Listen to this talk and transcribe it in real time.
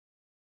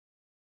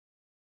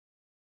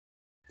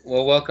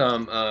Well,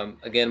 welcome.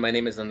 Again, my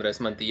name is Andres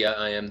Mantilla.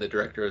 I am the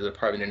director of the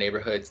Department of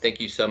Neighborhoods.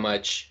 Thank you so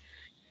much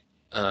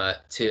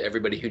to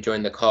everybody who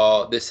joined the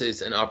call. This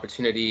is an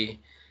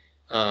opportunity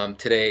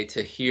today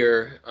to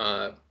hear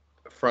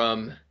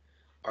from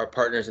our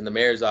partners in the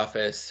mayor's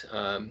office,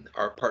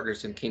 our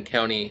partners in King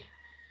County,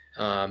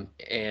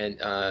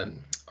 and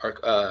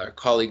our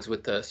colleagues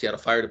with the Seattle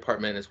Fire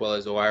Department, as well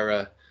as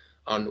OIRA,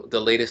 on the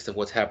latest of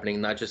what's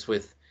happening, not just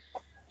with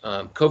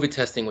COVID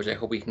testing, which I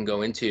hope we can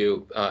go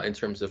into in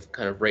terms of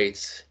kind of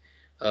rates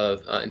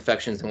of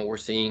infections and what we're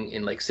seeing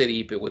in Lake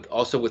City, but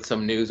with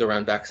some news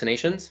around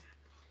vaccinations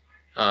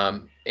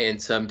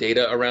and some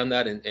data around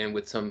that, and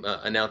with some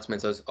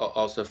announcements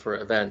also for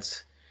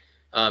events.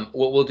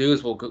 What we'll do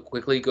is we'll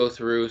quickly go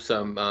through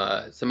some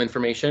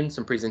information,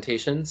 some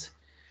presentations.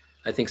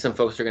 I think some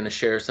folks are going to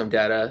share some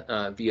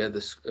data via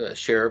the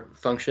share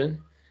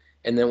function,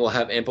 and then we'll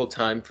have ample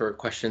time for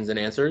questions and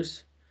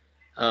answers.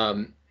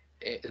 Um,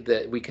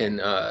 that we can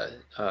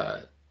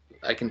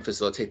I can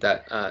facilitate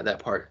that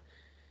part.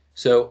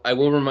 So I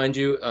will remind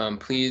you,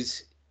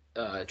 please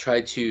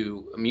try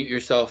to mute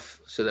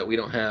yourself so that we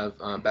don't have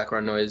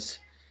background noise,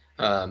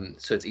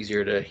 so it's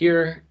easier to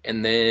hear.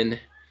 And then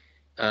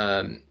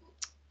um,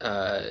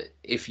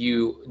 if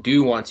you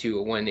do want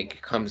to, when it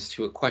comes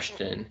to a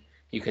question,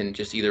 you can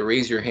just either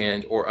raise your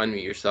hand or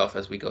unmute yourself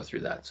as we go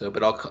through that. So,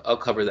 but I'll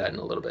cover that in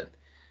a little bit.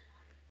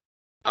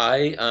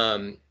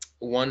 I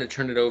want to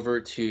turn it over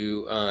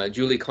to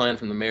Julie Klein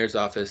from the mayor's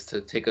office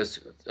to take us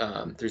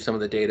through some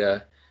of the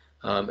data,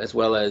 as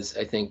well as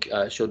I think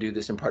she'll do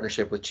this in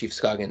partnership with Chief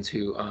Scoggins,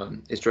 who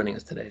is joining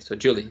us today. So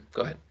Julie,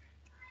 go ahead.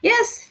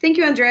 Yes, thank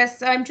you,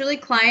 Andres. I'm Julie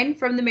Klein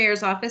from the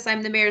mayor's office.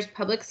 I'm the mayor's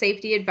public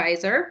safety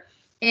advisor,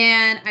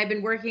 and I've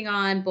been working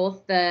on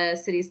both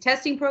the city's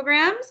testing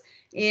programs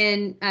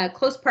in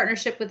close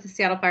partnership with the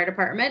Seattle Fire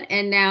Department,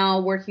 and now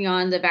working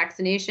on the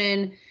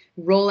vaccination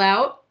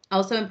rollout,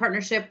 also in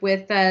partnership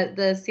with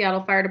the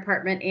Seattle Fire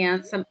Department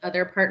and some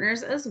other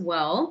partners as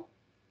well.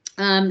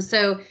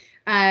 Thrilled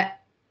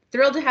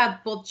to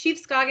have both Chief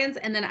Scoggins,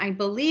 and then I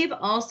believe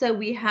also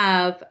we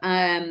have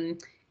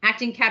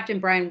Acting Captain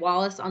Brian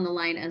Wallace on the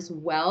line as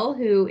well,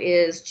 who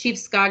is Chief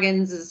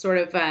Scoggins' sort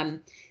of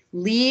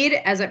lead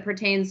as it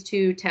pertains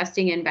to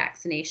testing and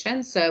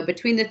vaccination. So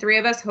between the three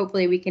of us,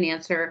 hopefully we can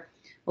answer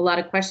a lot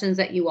of questions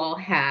that you all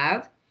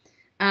have.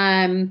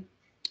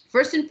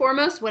 First and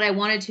foremost, what I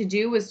wanted to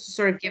do was to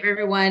sort of give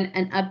everyone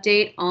an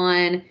update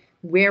on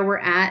where we're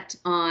at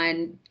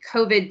on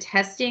COVID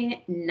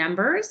testing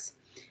numbers,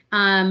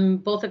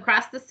 both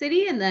across the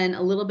city and then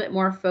a little bit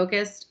more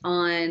focused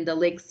on the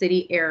Lake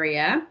City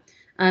area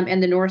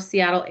and the North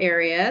Seattle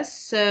area.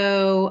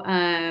 So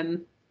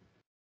I'm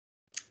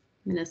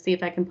going to see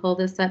if I can pull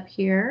this up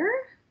here.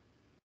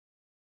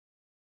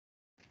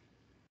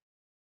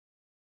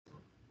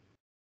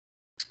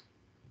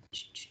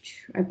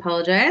 I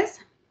apologize.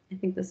 I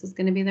think this is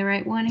going to be the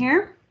right one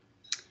here.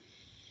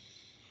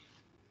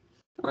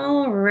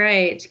 All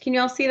right. Can you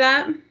all see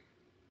that?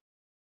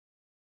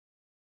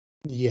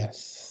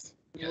 Yes.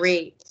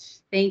 Great.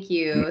 Thank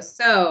you.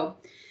 So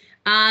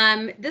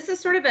this is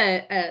sort of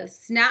a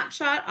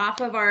snapshot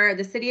off of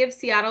the City of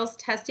Seattle's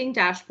testing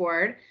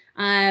dashboard.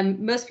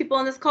 Most people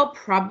on this call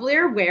probably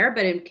are aware,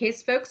 but in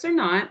case folks are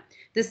not,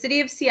 the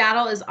City of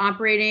Seattle is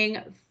operating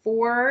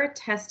 4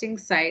 testing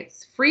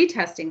sites, free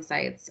testing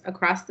sites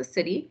across the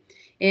city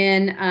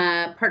in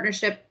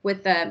partnership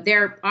with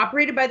they're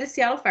operated by the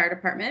Seattle Fire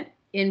Department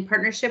in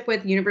partnership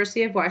with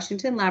University of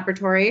Washington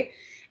Laboratory,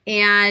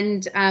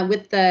 and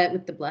with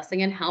the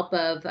blessing and help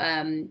of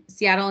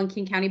Seattle and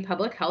King County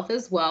Public Health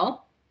as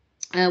well.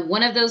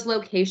 One of those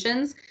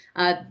locations,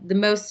 the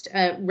most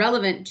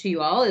relevant to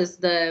you all, is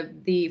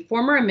the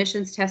former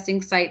emissions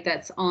testing site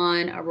that's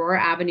on Aurora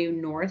Avenue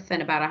North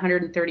and about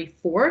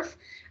 134th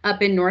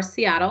up in North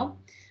Seattle.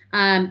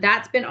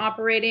 That's been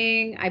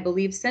operating, I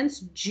believe,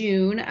 since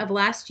June of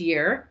last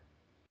year.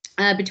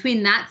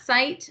 Between that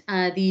site,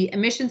 the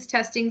emissions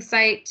testing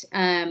site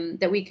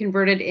that we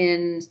converted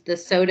in the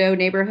Sodo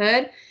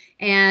neighborhood,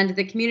 and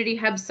the community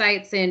hub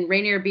sites in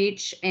Rainier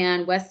Beach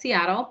and West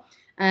Seattle,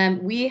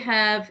 we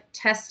have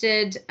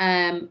tested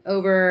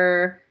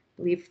over,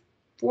 I believe,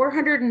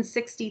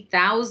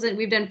 460,000.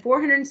 We've done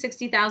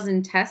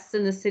 460,000 tests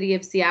in the city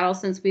of Seattle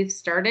since we've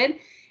started,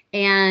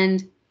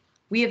 and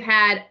we have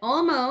had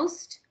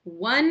almost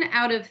 1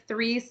 out of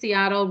 3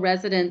 Seattle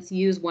residents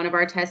use one of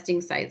our testing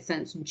sites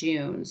since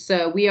June.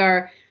 So we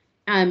are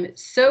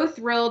so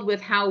thrilled with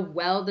how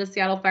well the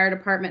Seattle Fire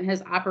Department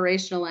has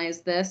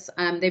operationalized this.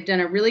 They've done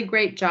a really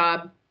great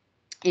job,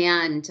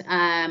 and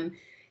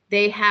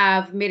they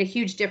have made a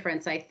huge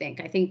difference, I think.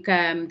 I think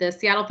the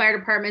Seattle Fire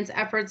Department's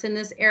efforts in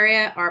this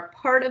area are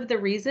part of the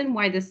reason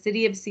why the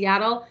city of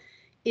Seattle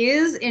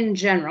is, in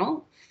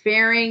general,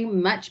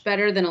 faring much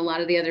better than a lot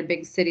of the other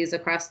big cities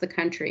across the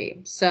country.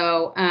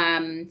 So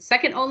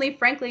second only,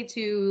 frankly,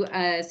 to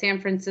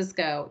San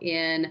Francisco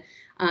in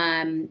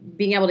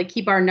being able to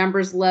keep our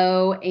numbers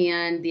low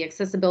and the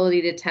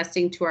accessibility to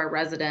testing to our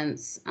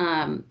residents,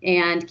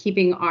 and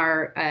keeping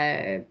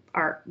our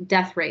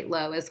death rate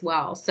low as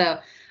well. So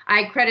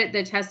I credit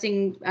the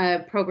testing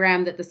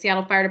program that the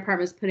Seattle Fire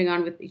Department is putting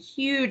on with a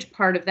huge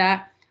part of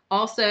that.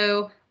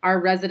 Also, our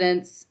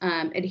residents'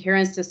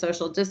 adherence to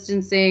social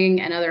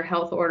distancing and other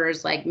health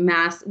orders like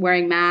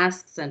wearing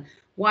masks and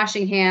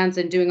washing hands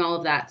and doing all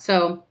of that.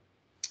 So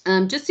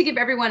just to give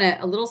everyone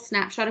a little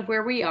snapshot of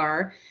where we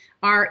are,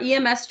 our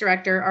EMS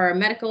director, our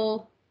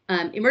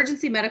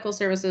emergency medical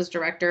services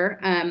director,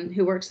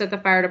 who works at the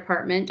fire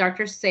department,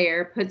 Dr.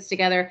 Sayer, puts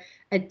together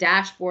a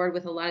dashboard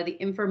with a lot of the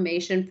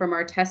information from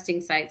our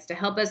testing sites to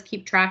help us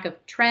keep track of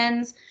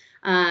trends,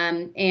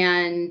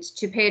 and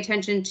to pay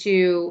attention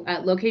to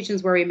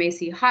locations where we may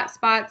see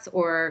hotspots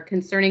or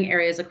concerning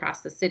areas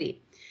across the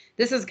city.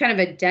 This is kind of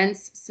a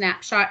dense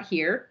snapshot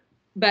here,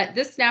 but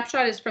this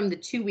snapshot is from the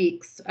 2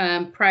 weeks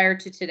prior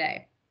to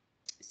today.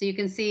 So you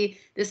can see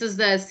this is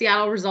the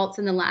Seattle results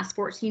in the last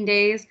 14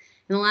 days.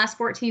 In the last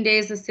 14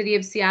 days, the city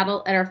of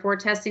Seattle at our 4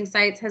 testing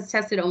sites has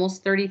tested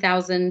almost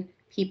 30,000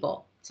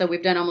 people. So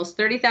we've done almost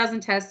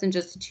 30,000 tests in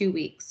just 2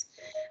 weeks.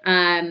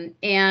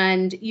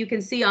 And you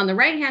can see on the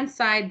right-hand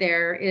side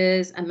there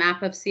is a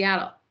map of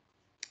Seattle.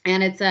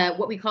 And it's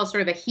what we call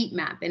sort of a heat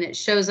map. And it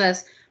shows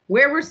us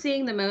where we're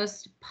seeing the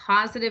most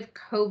positive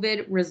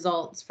COVID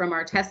results from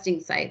our testing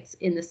sites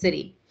in the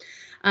city.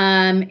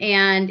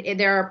 And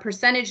there are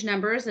percentage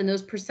numbers, and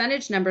those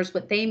percentage numbers,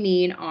 what they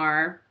mean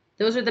are,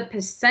 those are the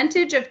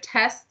percentage of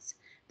tests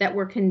that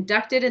were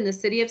conducted in the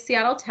city of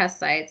Seattle test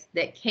sites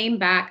that came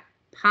back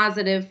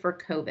positive for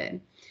COVID.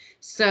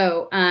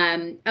 So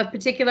of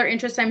particular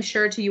interest, I'm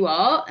sure, to you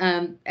all,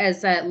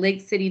 as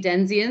Lake City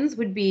Denzians,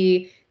 would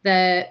be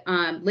the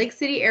Lake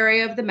City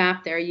area of the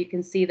map there. You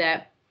can see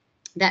that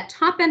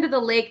top end of the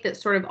lake that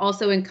sort of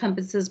also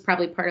encompasses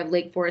probably part of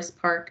Lake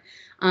Forest Park,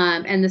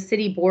 and the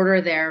city border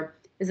there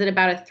is at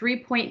about a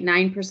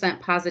 3.9%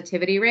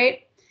 positivity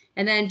rate.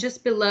 And then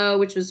just below,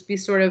 which would be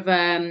sort of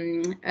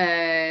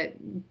the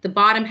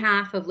bottom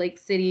half of Lake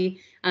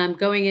City,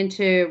 going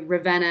into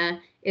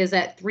Ravenna, is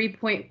at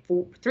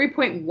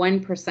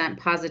 3.1%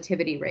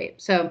 positivity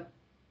rate. So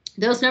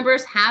those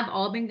numbers have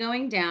all been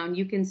going down.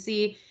 You can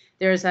see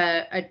there's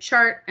a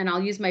chart, and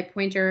I'll use my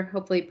pointer.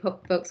 Hopefully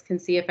folks can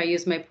see if I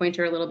use my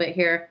pointer a little bit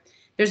here.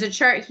 There's a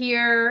chart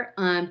here,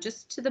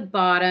 just to the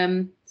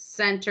bottom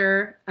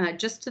center,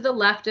 just to the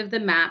left of the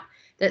map,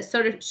 that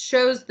sort of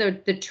shows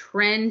the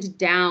trend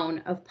down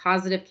of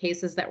positive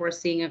cases that we're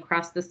seeing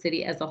across the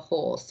city as a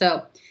whole.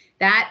 So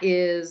that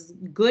is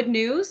good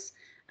news.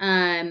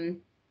 I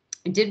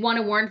did want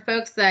to warn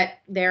folks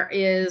that there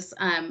is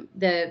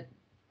the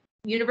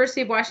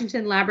University of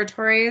Washington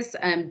laboratories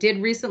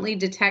did recently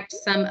detect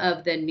some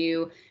of the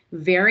new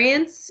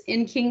variants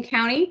in King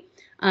County.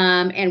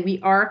 And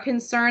we are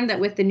concerned that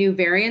with the new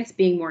variants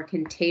being more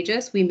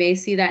contagious, we may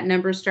see that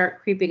number start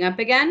creeping up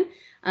again.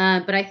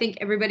 But I think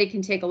everybody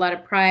can take a lot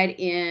of pride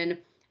in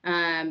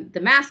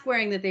the mask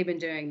wearing that they've been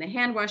doing, the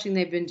hand washing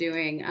they've been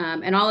doing,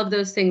 and all of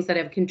those things that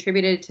have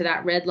contributed to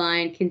that red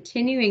line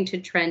continuing to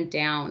trend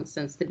down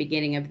since the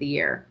beginning of the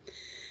year.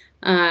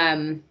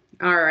 All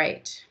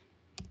right.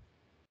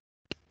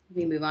 Let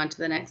me move on to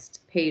the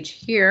next page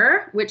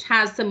here, which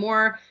has some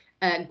more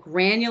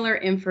granular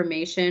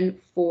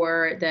information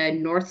for the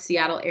North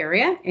Seattle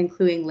area,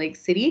 including Lake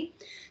City.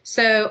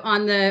 So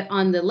on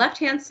the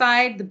left-hand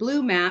side, the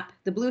blue map,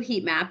 the blue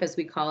heat map, as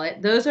we call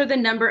it, those are the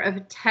number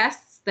of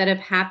tests that have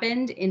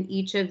happened in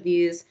each of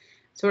these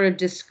sort of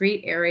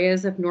discrete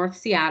areas of North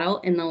Seattle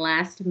in the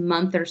last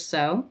month or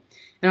so.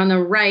 And on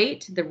the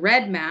right, the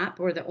red map,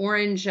 or the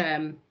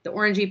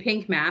orangey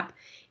pink map,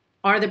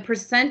 are the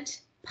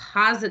percent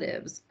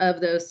positives of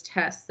those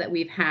tests that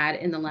we've had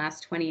in the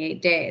last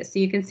 28 days. So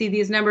you can see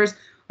these numbers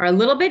are a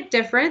little bit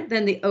different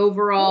than the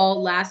overall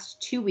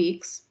last 2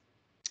 weeks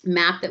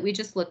map that we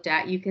just looked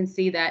at. You can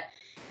see that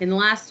in the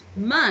last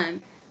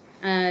month,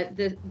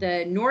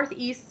 the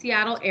northeast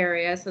Seattle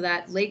area, so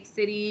that Lake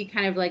City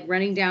kind of like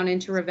running down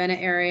into Ravenna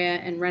area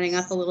and running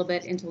up a little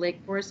bit into Lake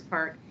Forest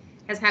Park,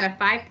 has had a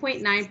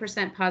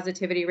 5.9%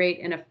 positivity rate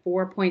and a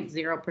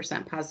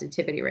 4.0%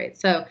 positivity rate.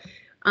 So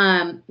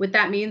what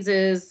that means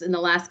is in the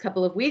last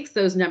couple of weeks,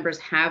 those numbers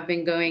have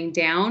been going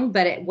down,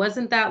 but it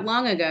wasn't that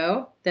long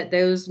ago that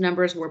those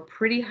numbers were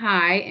pretty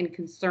high and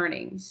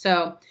concerning.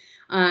 So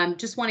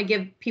just want to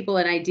give people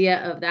an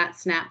idea of that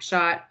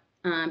snapshot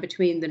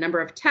between the number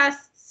of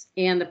tests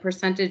and the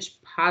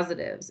percentage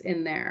positives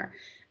in there.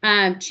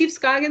 Chief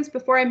Scoggins,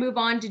 before I move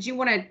on, did you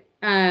want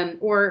to,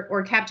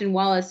 or Captain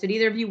Wallace, did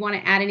either of you want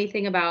to add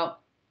anything about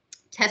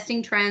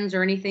testing trends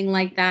or anything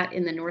like that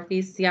in the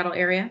Northeast Seattle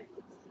area?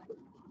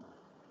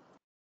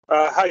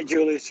 Hi,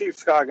 Julie. Chief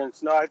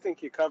Scoggins. No, I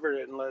think you covered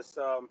it, unless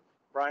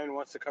Brian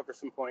wants to cover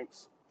some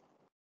points.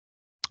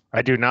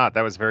 I do not.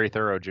 That was very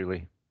thorough,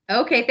 Julie.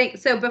 Okay,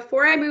 thanks. So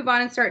before I move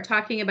on and start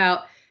talking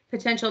about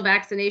potential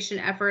vaccination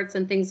efforts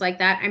and things like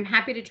that, I'm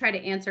happy to try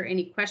to answer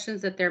any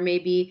questions that there may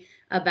be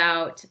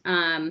about,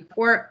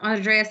 or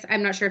Andreas,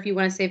 I'm not sure if you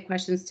want to save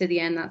questions to the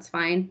end, that's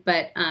fine.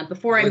 But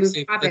before I Let's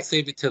move topics. let's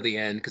save it till the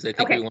end because I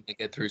think Okay. we want to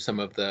get through some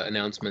of the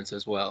announcements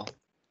as well.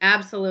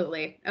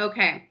 Absolutely.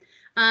 Okay.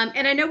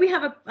 And I know we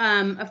have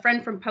a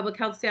friend from Public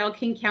Health Seattle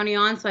King County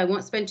on, so I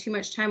won't spend too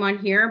much time on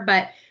here.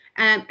 But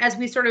as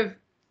we sort of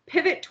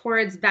pivot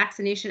towards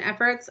vaccination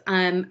efforts,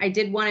 I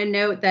did want to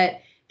note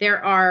that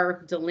there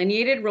are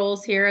delineated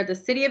roles here. The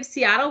City of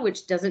Seattle,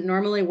 which doesn't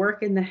normally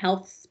work in the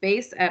health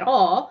space at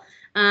all,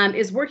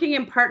 is working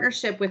in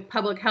partnership with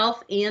Public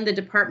Health and the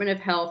Department of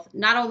Health,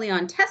 not only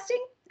on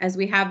testing, as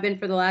we have been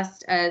for the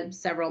last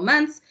several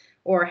months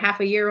or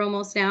half a year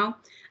almost now,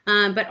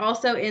 but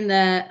also in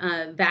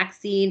the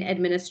vaccine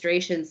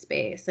administration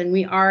space. And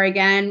we are,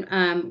 again,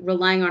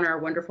 relying on our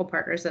wonderful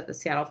partners at the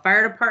Seattle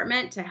Fire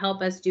Department to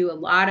help us do a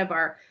lot of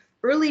our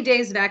early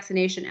days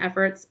vaccination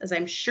efforts. As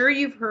I'm sure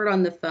you've heard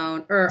on the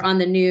phone or on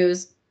the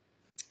news,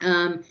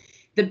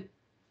 the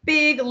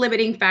big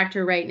limiting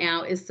factor right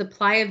now is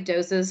supply of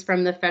doses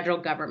from the federal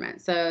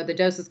government. So the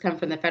doses come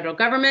from the federal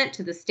government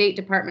to the State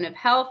Department of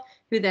Health,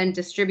 who then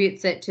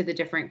distributes it to the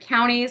different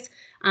counties.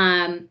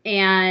 And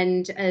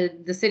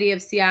the City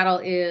of Seattle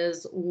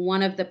is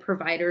one of the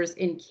providers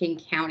in King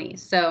County.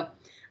 So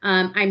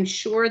I'm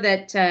sure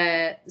that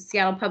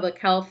Seattle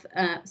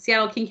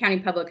King County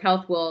Public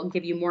Health will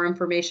give you more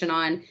information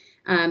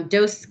on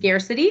dose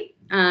scarcity.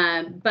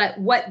 But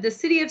what the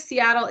City of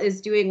Seattle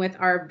is doing with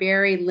our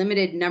very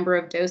limited number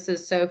of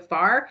doses so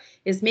far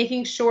is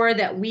making sure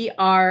that we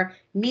are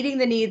meeting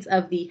the needs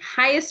of the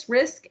highest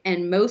risk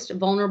and most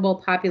vulnerable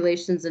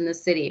populations in the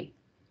city.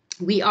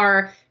 We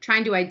are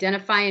trying to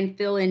identify and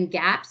fill in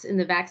gaps in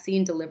the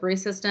vaccine delivery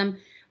system.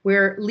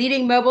 We're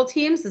leading mobile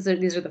teams.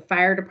 These are the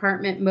fire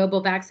department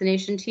mobile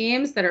vaccination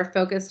teams that are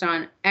focused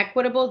on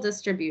equitable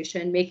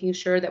distribution, making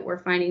sure that we're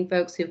finding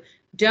folks who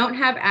don't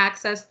have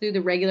access through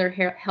the regular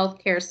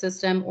healthcare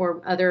system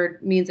or other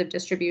means of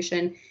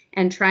distribution,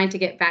 and trying to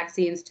get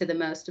vaccines to the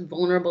most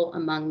vulnerable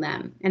among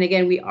them. And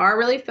again, we are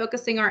really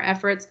focusing our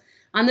efforts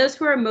on those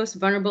who are most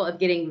vulnerable of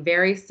getting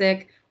very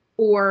sick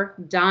or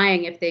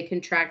dying if they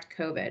contract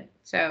COVID.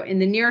 So in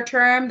the near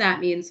term,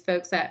 that means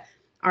folks that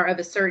are of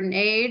a certain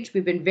age.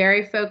 We've been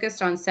very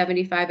focused on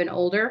 75 and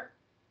older,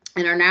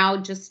 and are now,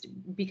 just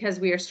because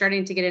we are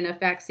starting to get enough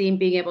vaccine,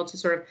 being able to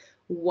sort of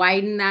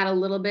widen that a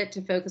little bit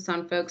to focus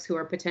on folks who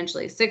are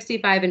potentially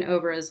 65 and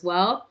over as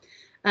well.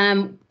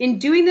 In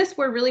doing this,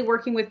 we're really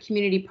working with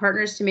community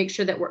partners to make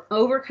sure that we're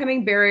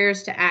overcoming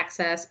barriers to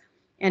access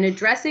and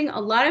addressing a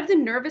lot of the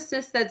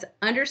nervousness that's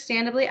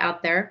understandably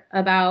out there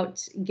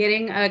about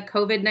getting a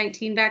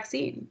COVID-19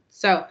 vaccine.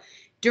 So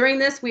during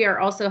this, we are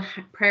also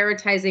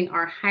prioritizing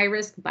our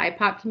high-risk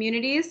BIPOC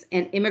communities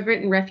and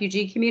immigrant and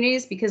refugee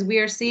communities, because we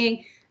are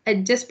seeing a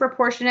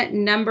disproportionate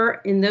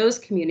number in those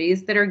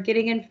communities that are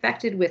getting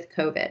infected with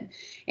COVID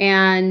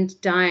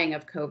and dying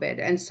of COVID.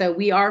 And so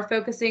we are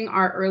focusing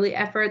our early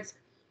efforts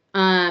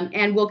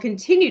and will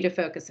continue to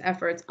focus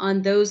efforts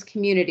on those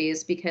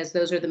communities, because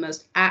those are the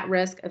most at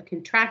risk of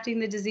contracting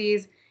the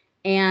disease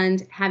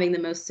and having the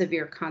most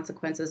severe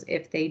consequences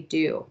if they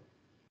do.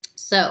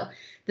 So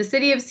the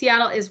City of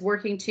Seattle is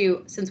working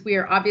to, since we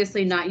are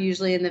obviously not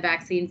usually in the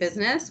vaccine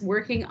business,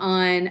 working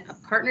on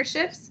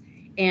partnerships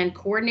and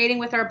coordinating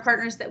with our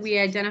partners that we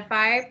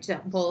identify to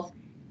both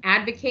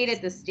advocate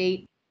at the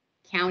state,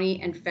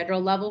 county, and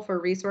federal level for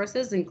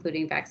resources,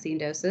 including vaccine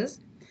doses,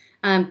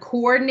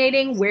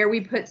 coordinating where we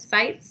put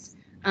sites,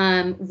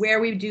 where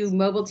we do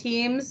mobile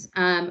teams,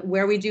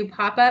 where we do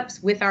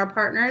pop-ups with our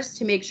partners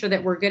to make sure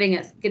that we're getting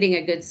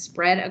a good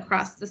spread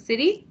across the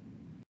city,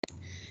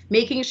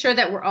 making sure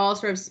that we're all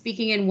sort of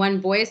speaking in one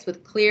voice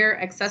with clear,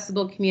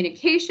 accessible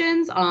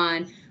communications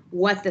on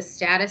what the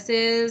status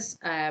is,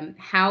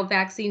 how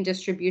vaccine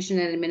distribution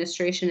and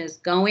administration is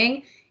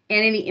going,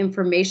 and any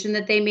information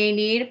that they may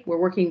need. We're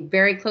working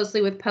very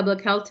closely with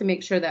public health to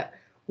make sure that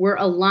we're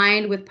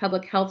aligned with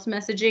public health's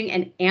messaging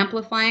and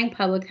amplifying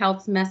public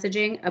health's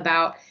messaging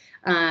about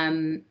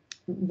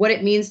what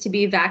it means to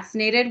be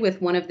vaccinated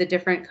with one of the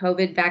different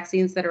COVID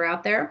vaccines that are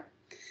out there.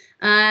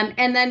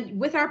 And then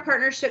with our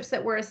partnerships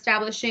that we're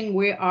establishing,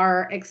 we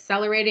are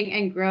accelerating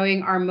and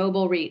growing our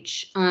mobile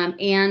reach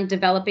and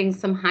developing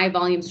some high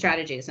volume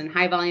strategies. And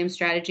high volume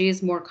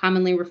strategies, more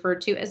commonly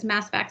referred to as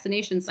mass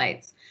vaccination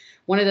sites.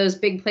 One of those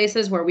big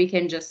places where we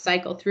can just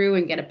cycle through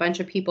and get a bunch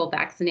of people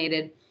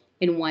vaccinated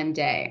in one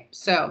day.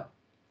 So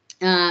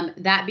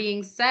that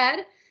being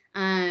said,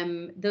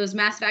 those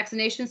mass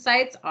vaccination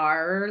sites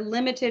are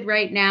limited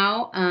right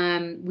now.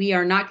 We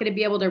are not going to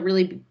be able to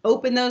really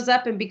open those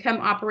up and become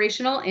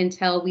operational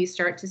until we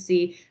start to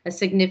see a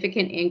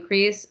significant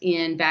increase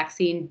in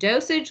vaccine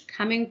dosage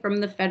coming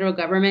from the federal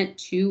government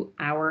to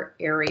our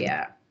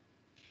area.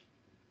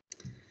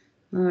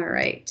 All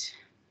right.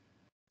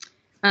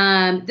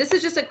 This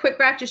is just a quick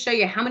graph to show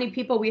you how many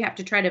people we have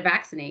to try to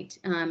vaccinate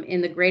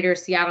in the greater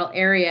Seattle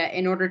area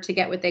in order to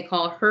get what they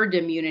call herd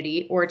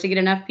immunity, or to get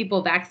enough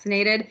people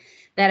vaccinated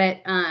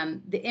that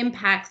the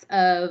impacts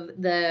of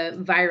the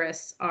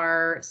virus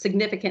are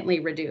significantly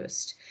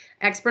reduced.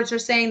 Experts are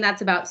saying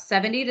that's about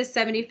 70 to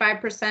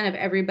 75% of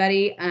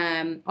everybody,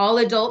 all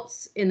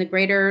adults in the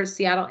greater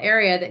Seattle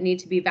area that need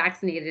to be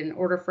vaccinated in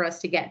order for us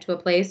to get to a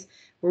place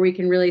where we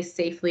can really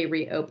safely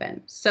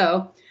reopen.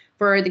 So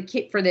for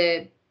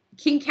the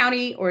King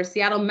County or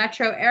Seattle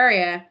metro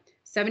area,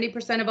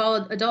 70% of all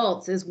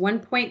adults is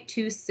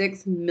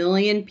 1.26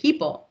 million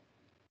people.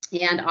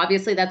 And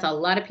obviously that's a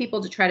lot of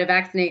people to try to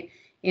vaccinate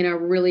in a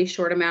really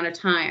short amount of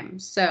time.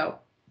 So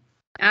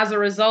as a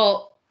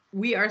result,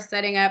 we are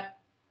setting up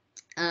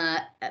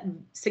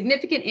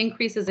significant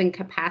increases in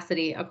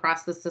capacity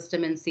across the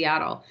system in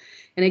Seattle.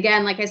 And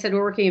again, like I said,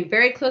 we're working in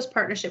very close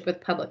partnership with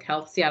Public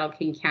Health Seattle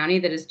King County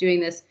that is doing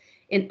this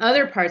in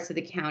other parts of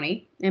the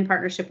county in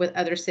partnership with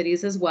other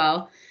cities as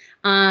well.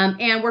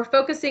 And we're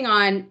focusing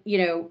on,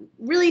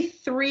 really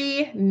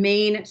three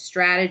main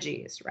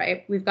strategies,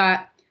 right? We've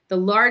got the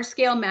large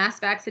scale mass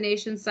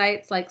vaccination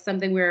sites, like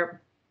something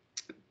where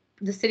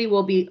the city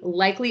will be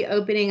likely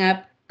opening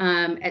up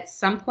at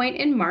some point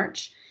in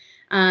March.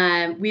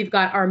 We've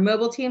got our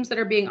mobile teams that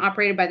are being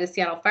operated by the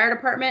Seattle Fire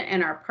Department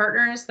and our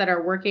partners that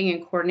are working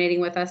and coordinating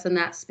with us in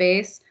that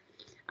space.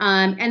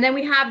 And then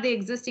we have the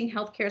existing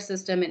healthcare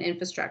system and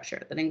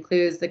infrastructure that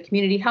includes the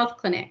community health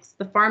clinics,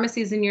 the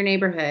pharmacies in your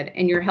neighborhood,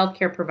 and your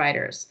healthcare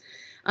providers.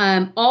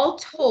 All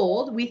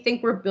told, we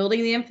think we're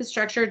building the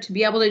infrastructure to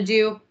be able to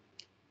do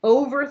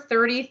over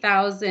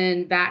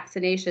 30,000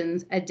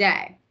 vaccinations a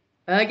day.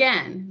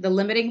 Again, the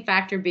limiting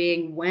factor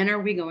being, when are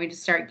we going to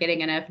start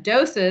getting enough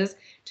doses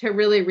to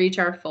really reach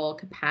our full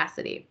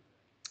capacity?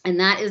 And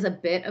that is a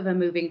bit of a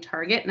moving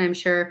target. And I'm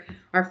sure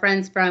our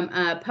friends from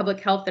Public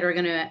Health that are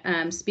going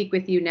to speak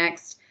with you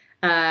next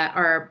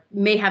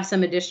may have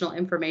some additional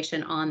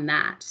information on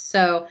that.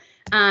 So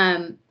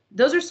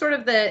those are sort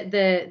of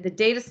the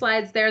data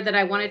slides there that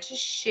I wanted to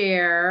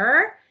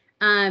share.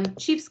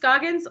 Chief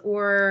Scoggins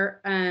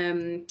or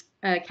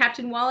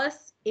Captain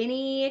Wallace,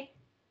 anything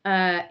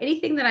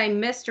that I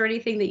missed or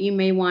anything that you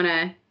may want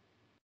to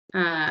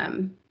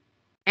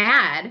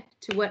add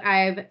to what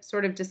I've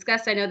sort of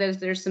discussed? I know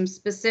there's some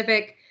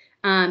specific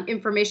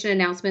information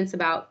announcements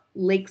about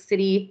Lake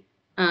City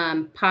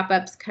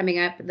pop-ups coming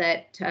up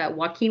that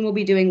Joaquin will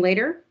be doing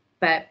later,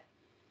 but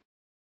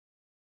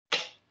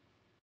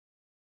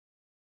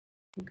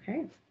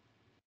okay.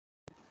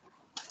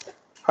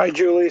 Hi,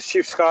 Julie. It's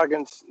Chief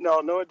Scoggins.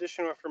 No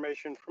additional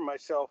information from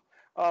myself.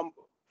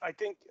 I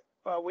think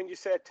when you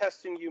said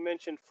testing, you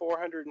mentioned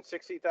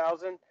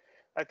 460,000.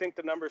 I think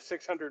the number is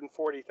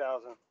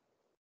 640,000.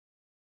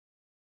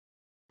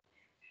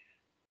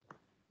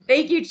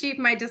 Thank you, Chief.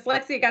 My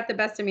dyslexia got the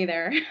best of me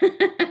there.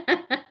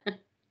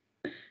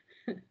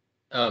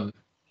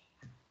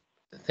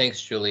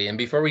 Thanks, Julie. And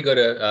before we go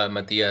to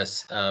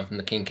Matias from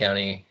the King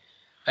County,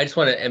 I just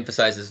want to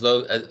emphasize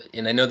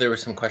and I know there were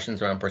some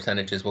questions around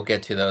percentages. We'll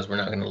get to those. We're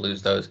not going to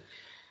lose those.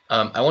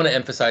 I want to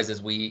emphasize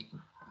as we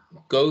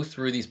go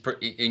through these,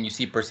 and you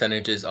see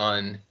percentages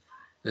on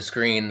the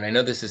screen, and I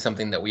know this is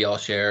something that we all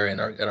share, and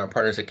our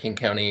partners at King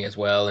County as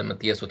well, and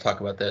Matias will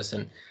talk about this,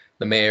 and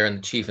the mayor and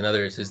the chief and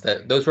others, is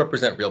that those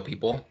represent real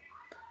people.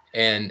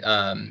 And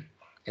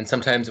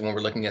sometimes when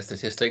we're looking at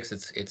statistics,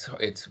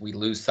 it's we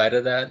lose sight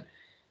of that.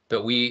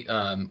 But we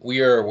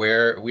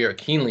are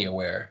keenly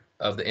aware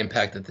of the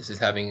impact that this is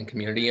having in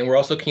community, and we're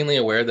also keenly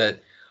aware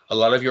that a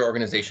lot of your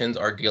organizations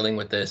are dealing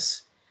with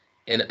this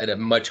in a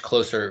much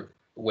closer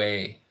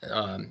way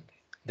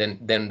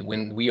than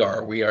when we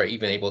are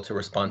even able to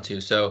respond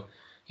to. So,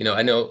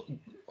 I know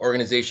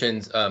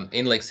organizations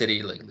in Lake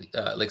City, like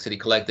Lake City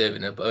Collective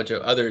and a bunch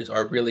of others,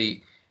 are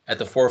really at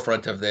the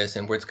forefront of this,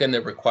 and it's going to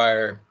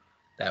require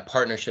that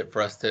partnership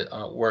for us to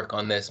work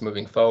on this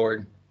moving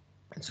forward.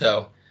 And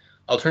so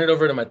I'll turn it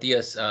over to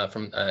Matias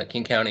from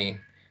King County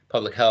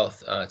Public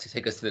Health to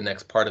take us to the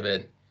next part of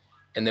it,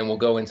 and then we'll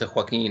go into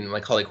Joaquin, my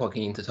colleague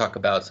Joaquin, to talk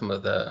about some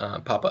of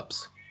the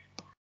pop-ups.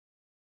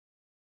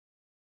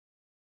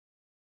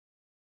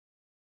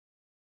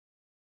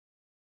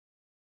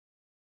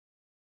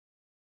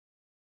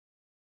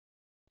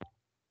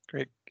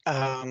 Great.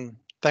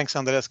 Thanks,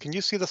 Andres. Can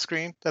you see the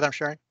screen that I'm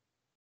sharing?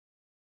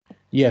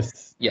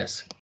 Yes.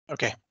 Yes.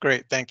 Okay,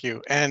 great. Thank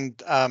you.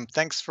 And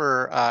thanks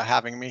for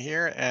having me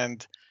here.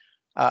 And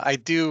I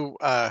do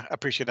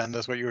appreciate,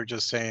 Andres, what you were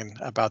just saying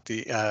about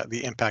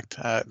the impact.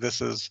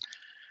 This is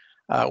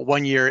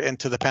 1 year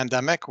into the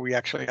pandemic. We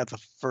actually had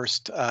the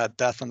first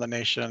death in the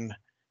nation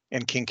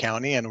in King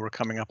County, and we're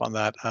coming up on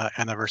that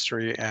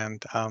anniversary.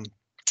 And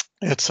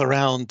it's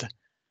around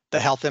the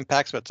health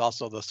impacts, but it's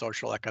also the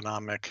social,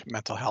 economic,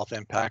 mental health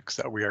impacts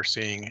that we are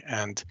seeing.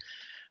 And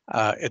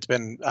it's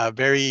been a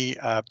very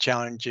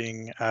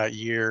challenging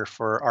year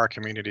for our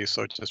community.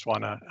 So just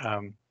want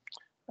to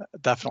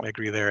definitely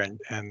agree there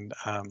and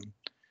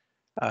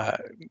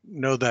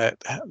know that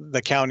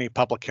the county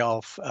public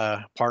health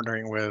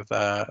partnering with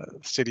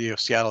City of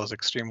Seattle is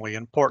extremely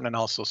important, and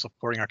also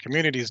supporting our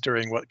communities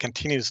during what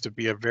continues to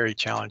be a very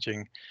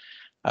challenging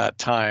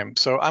time.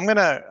 So I'm going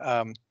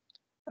to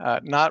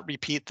not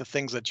repeat the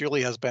things that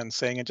Julie has been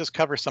saying and just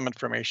cover some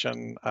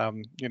information,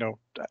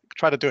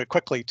 try to do it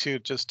quickly too,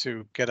 just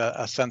to get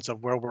a sense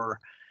of where we're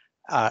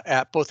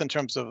at both in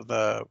terms of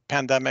the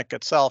pandemic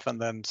itself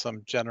and then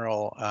some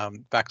general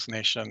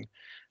vaccination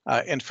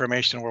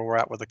information where we're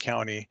at with the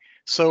county.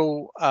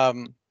 So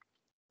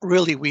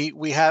really,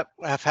 we have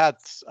had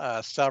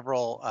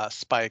several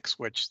spikes,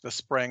 which the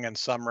spring and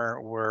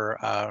summer were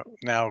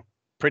now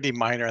pretty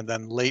minor, and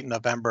then late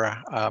November,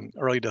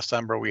 early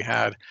December, we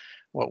had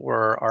what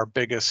were our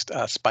biggest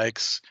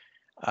spikes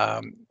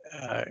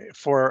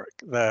for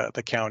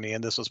the county,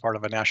 and this was part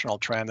of a national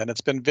trend. And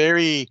it's been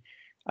very,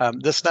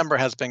 this number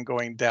has been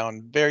going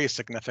down very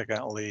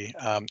significantly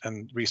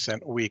in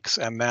recent weeks,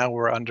 and now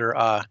we're under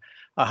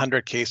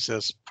 100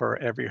 cases per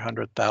every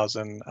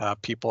 100,000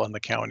 people in the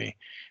county,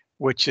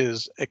 which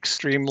is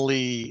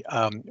extremely,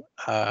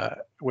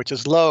 which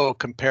is low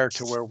compared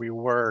to where we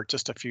were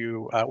just a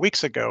few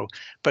weeks ago.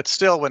 But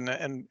still, when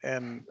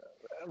in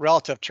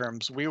relative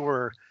terms, we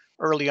were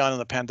early on in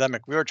the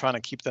pandemic, we were trying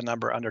to keep the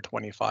number under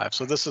 25.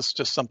 So this is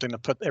just something to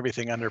put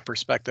everything under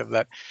perspective,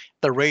 that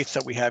the rates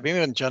that we have,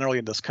 even generally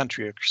in this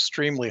country, are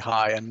extremely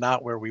high and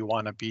not where we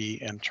want to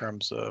be in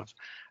terms of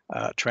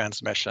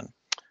transmission.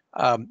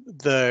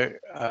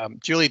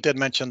 Julie did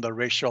mention the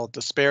racial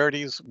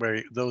disparities,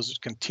 where those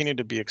continue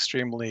to be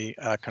extremely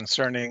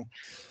concerning,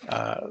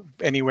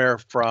 anywhere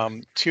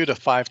from 2 to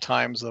 5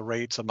 times the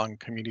rates among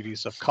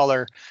communities of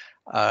color.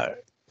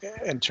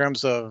 In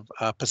terms of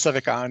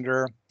Pacific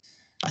Islander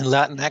and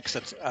Latinx,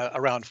 it's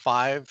around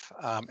 5,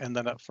 and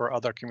then for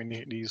other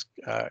communities,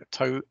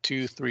 2,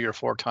 3, or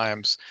 4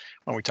 times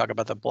when we talk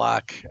about the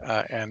Black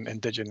and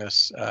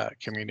Indigenous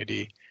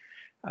community.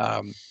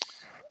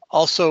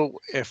 Also,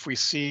 if we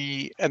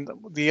see, and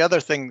the other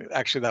thing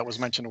actually that was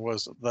mentioned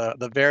was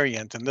the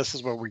variant, and this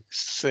is where we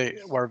say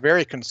we're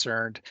very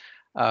concerned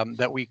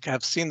that we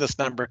have seen this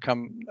number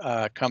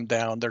come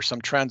down. There's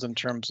some trends in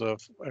terms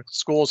of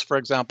schools, for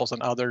example,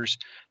 and others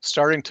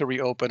starting to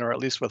reopen, or at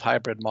least with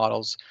hybrid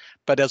models.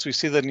 But as we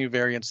see the new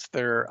variants,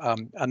 there are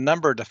a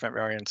number of different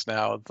variants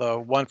now. The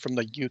one from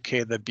the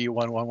UK, the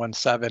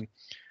B1117,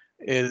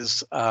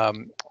 is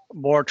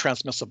more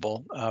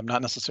transmissible,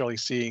 not necessarily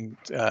seeing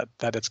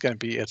that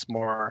it's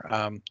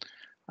more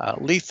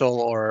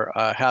lethal or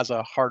has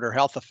a harder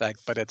health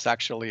effect, but it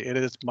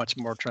is much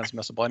more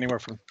transmissible, anywhere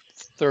from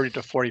 30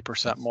 to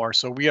 40% more.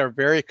 So we are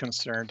very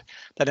concerned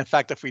that, in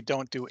fact, if we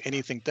don't do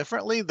anything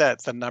differently,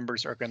 that the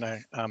numbers are going to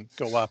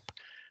go up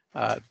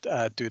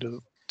due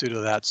to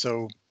that.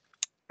 So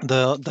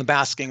the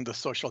masking, the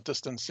social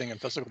distancing, and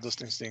physical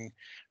distancing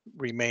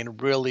remain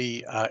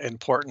really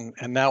important.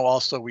 And now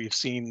also we've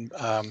seen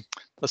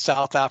the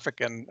South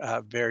African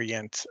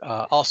variant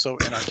also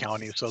in our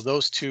county. So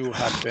those two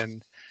have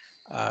been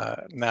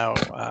now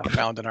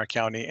found in our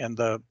county, and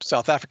the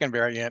South African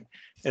variant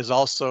is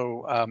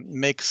also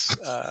makes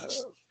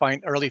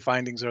early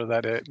findings are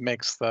that it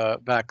makes the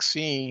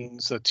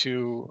vaccines,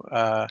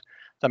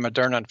 the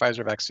Moderna and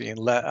Pfizer vaccine,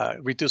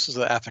 reduces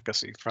the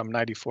efficacy from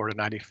 94 to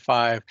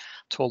 95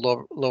 to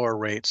a lower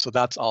rate. So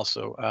that's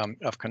also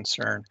of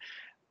concern.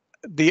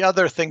 The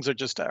other things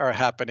that are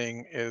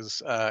happening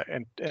is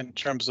in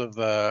terms of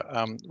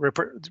the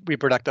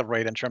reproductive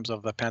rate, in terms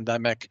of the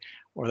pandemic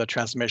or the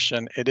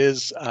transmission, it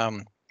is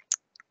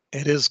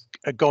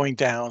going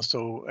down.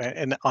 So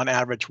on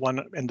average,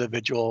 one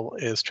individual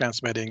is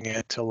transmitting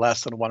it to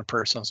less than one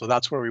person. So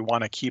that's where we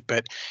want to keep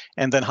it.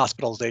 And then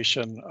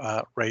hospitalization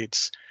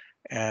rates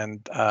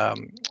and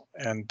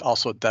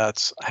also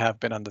deaths have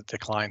been on the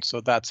decline. So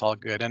that's all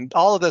good. And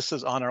all of this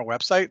is on our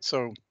website.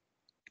 So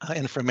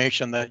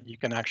information that you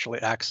can actually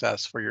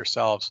access for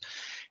yourselves.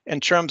 In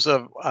terms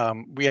of,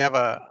 we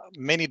have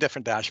many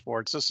different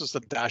dashboards. This is the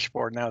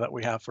dashboard now that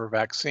we have for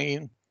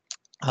vaccine.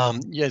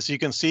 As you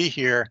can see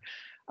here,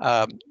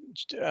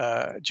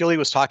 Julie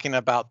was talking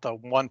about the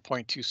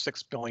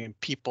 1.26 billion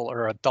people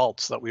or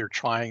adults that we are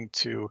trying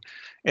to,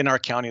 in our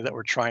county, that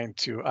we're trying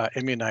to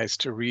immunize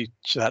to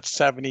reach that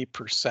 70%,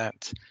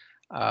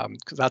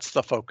 because that's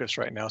the focus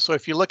right now. So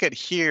if you look at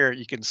here,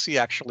 you can see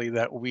actually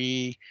that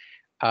we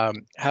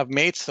have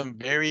made some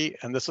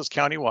and this is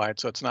countywide,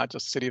 so it's not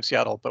just City of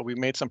Seattle, but we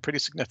made some pretty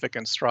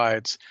significant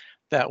strides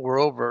that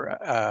we're over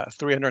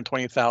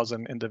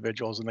 320,000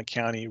 individuals in the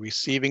county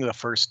receiving the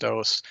first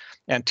dose,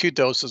 and 2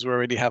 doses, we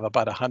already have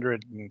about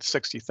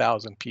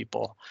 160,000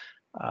 people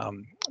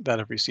that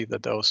have received the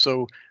dose.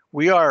 So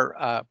we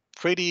are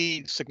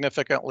pretty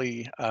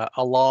significantly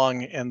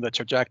along in the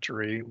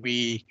trajectory.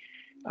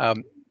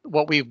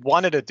 What we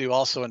wanted to do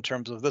also in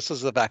terms of, this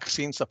is the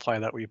vaccine supply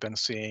that we've been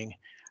seeing,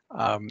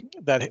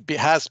 that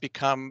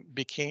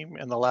became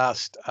in the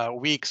last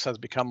weeks has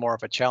become more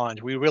of a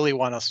challenge. We really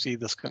want to see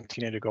this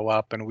continue to go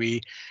up, and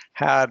we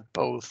had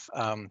both.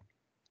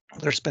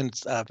 There's been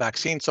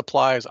vaccine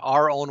supplies,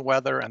 our own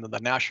weather, and then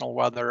the national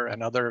weather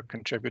and other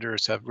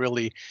contributors have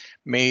really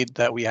made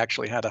that we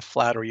actually had a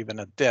flat or even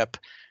a dip.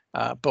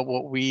 But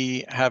what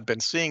we have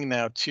been seeing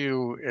now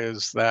too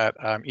is that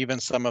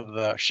even some of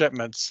the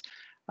shipments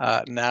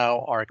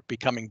now are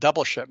becoming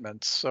double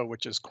shipments, so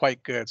which is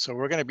quite good. So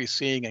we're going to be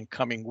seeing in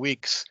coming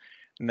weeks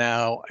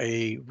now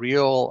a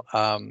real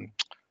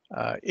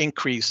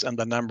increase in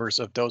the numbers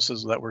of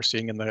doses that we're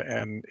seeing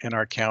in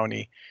our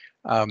county.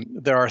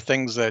 There are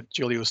things that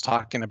Julie was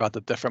talking about,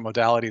 the different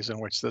modalities in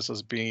which this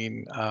is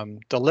being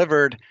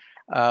delivered.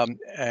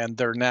 And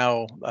they're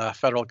now,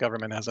 federal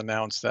government has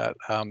announced that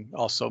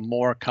also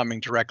more coming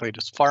directly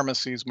to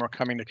pharmacies, more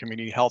coming to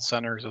community health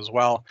centers as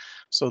well.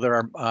 So there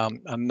are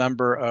a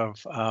number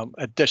of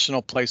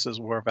additional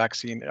places where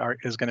vaccine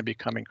is going to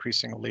become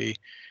increasingly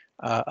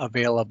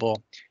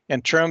available.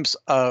 In terms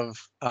of,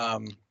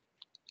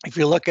 if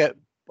you look at,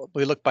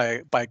 we look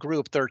by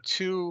group, there are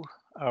two,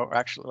 oh,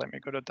 actually, let me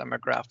go to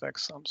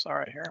demographics. I'm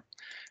sorry here.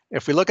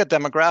 If we look at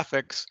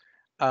demographics,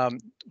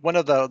 one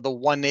of the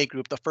 1A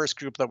group, the first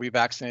group that we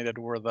vaccinated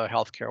were the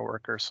healthcare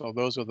workers. So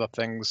those are the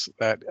things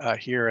that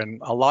here,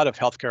 and a lot of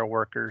healthcare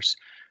workers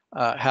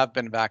have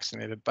been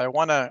vaccinated. But I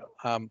want to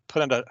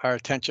put into our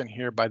attention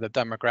here by the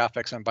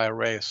demographics and by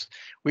race.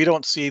 We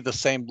don't see the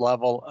same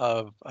level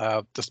of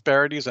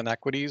disparities and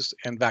equities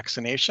in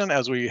vaccination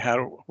as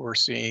we're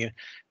seeing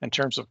in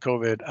terms of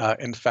COVID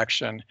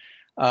infection.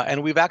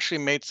 And we've actually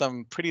made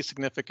some pretty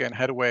significant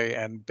headway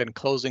and been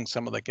closing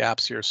some of the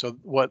gaps here. So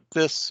what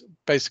this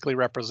basically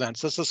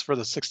represents, this is for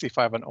the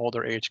 65 and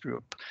older age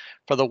group.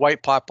 For the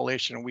white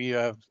population, we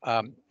have,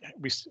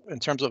 in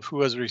terms of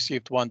who has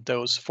received one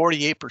dose,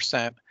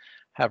 48%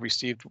 have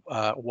received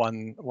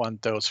one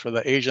dose. For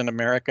the Asian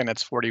American,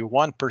 it's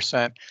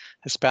 41%.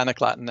 Hispanic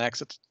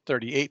Latinx, it's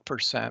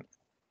 38%.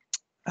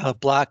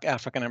 Black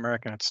African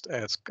American,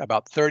 it's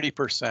about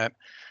 30%.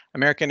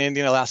 American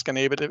Indian, Alaska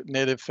Native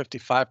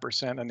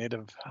 55%, and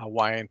Native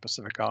Hawaiian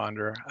Pacific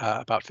Islander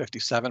about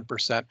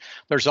 57%.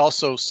 There's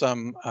also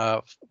some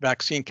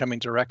vaccine coming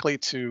directly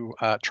to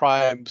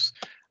tribes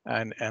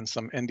and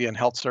some Indian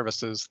health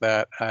services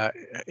that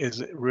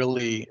is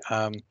really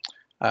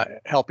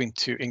helping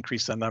to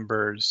increase the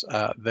numbers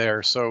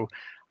there. So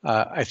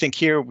I think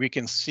here we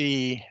can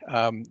see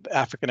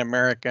African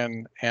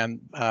American and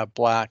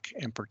Black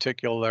in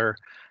particular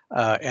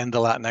and the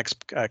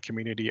Latinx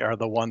community are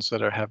the ones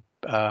that have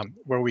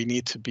where we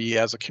need to be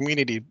as a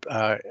community,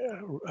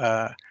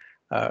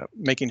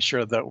 making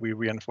sure that we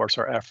reinforce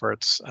our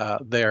efforts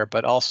there,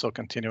 but also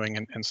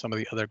continuing in some of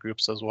the other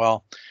groups as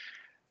well.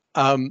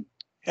 And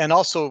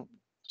also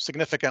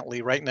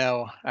significantly right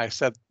now, I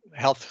said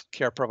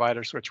healthcare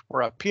providers, which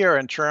were up here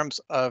in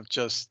terms of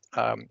just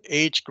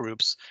age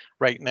groups.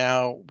 Right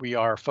now, we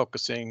are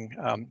focusing,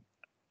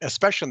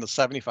 especially in the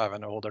 75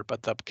 and older,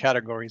 but the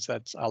categories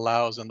that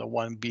allows in the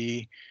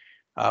 1B,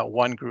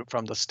 one group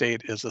from the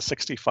state is the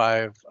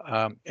 65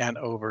 and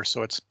over.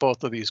 So it's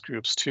both of these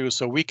groups too.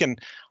 So we can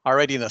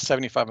already in the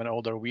 75 and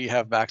older, we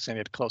have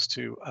vaccinated close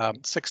to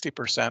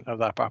 60% of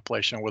that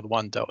population with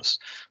one dose.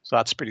 So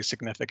that's pretty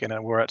significant.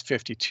 And we're at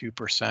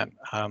 52%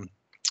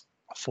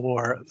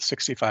 for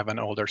 65 and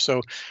older.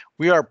 So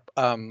we are,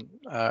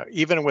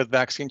 even with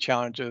vaccine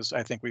challenges,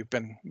 I think we've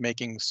been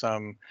making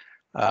some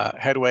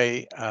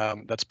headway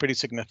that's pretty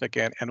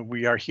significant, and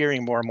we are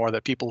hearing more and more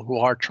that people who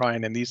are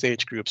trying in these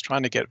age groups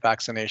trying to get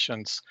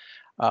vaccinations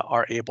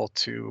are able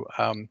to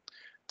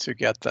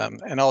get them.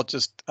 And I'll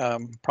just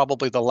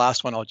probably the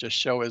last one I'll just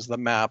show is the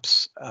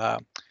maps,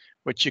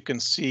 which you can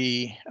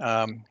see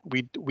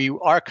we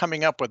are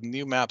coming up with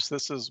new maps.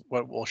 This is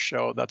what we'll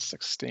show, that's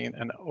 16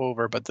 and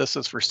over, but this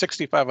is for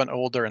 65 and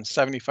older and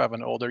 75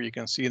 and older. You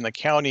can see in the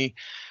county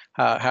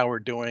how we're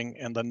doing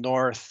in the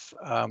north,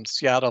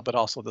 Seattle, but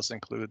also this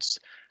includes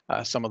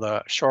some of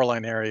the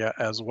shoreline area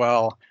as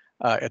well.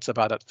 It's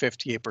about at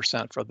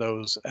 58% for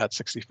those at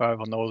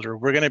 65 and older.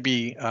 We're going to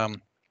be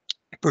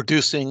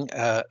producing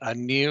a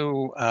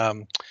new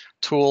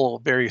tool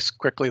very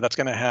quickly that's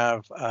going to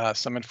have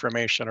some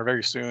information, or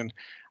very soon,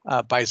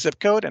 by zip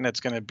code, and it's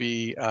going to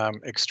be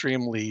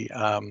extremely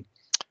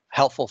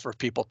helpful for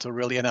people to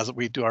really, and as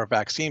we do our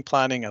vaccine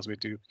planning, as we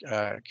do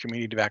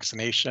community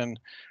vaccination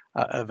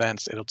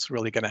events, it's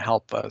really going to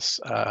help us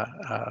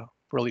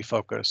really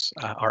focus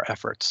our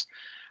efforts.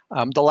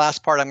 The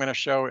last part I'm going to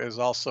show is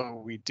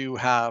also we do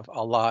have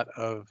a lot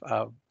of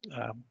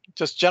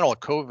just general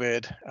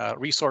COVID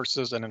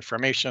resources and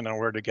information on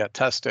where to get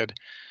tested.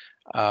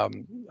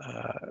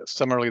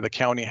 Similarly, the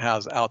county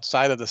has,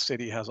 outside of the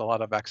city, has a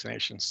lot of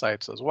vaccination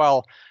sites as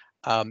well.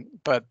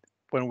 But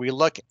when we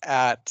look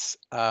at,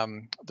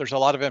 there's a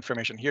lot of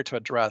information here to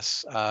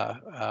address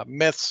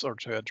myths or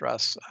to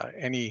address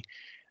any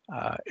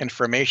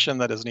information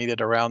that is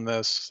needed around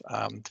this,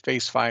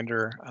 Face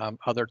Finder,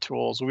 other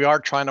tools. We are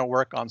trying to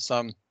work on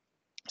some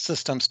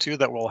systems too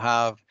that will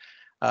have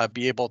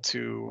be able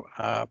to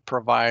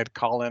provide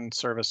call-in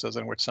services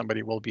in which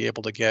somebody will be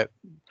able to get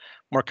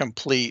more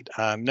complete,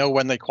 know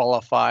when they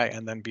qualify,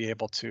 and then be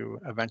able to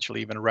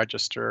eventually even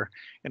register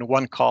in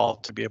one call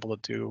to be able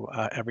to do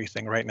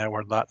everything. Right now,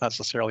 we're not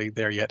necessarily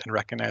there yet, and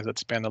recognize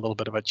it's been a little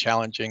bit of a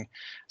challenging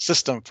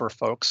system for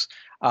folks.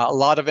 A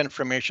lot of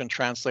information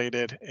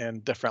translated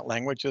in different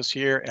languages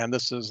here, and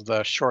this is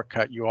the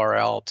shortcut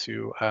URL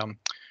to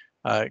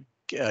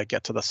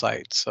get to the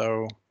site.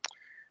 So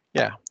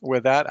yeah,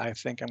 with that, I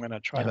think I'm going to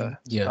try to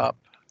stop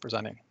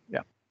presenting. Yeah.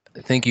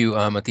 Thank you,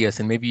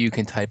 Matthias, and maybe you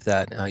can type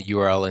that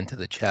URL into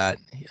the chat,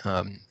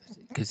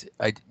 because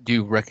I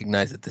do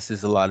recognize that this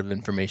is a lot of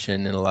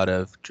information and a lot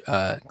of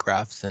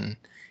graphs and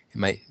it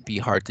might be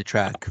hard to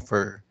track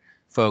for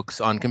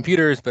folks on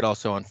computers, but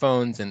also on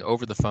phones and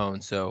over the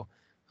phone. So,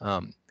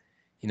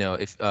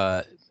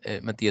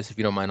 if Matthias, if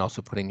you don't mind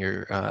also putting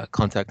your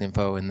contact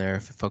info in there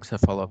if folks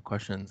have follow-up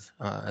questions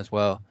as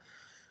well.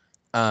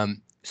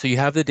 So you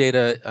have the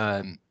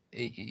data,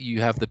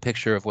 you have the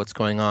picture of what's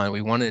going on.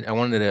 I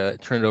wanted to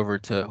turn it over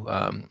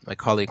to my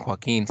colleague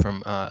Joaquin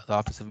from the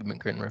Office of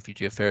Immigrant and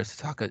Refugee Affairs to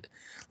talk a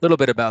little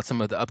bit about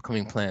some of the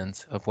upcoming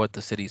plans of what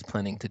the city's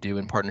planning to do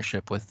in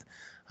partnership with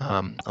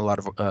a lot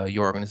of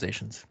your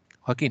organizations.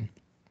 Joaquin.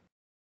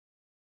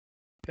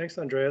 Thanks,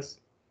 Andreas.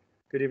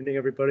 Good evening,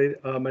 everybody.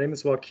 My name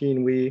is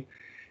Joaquin Wee,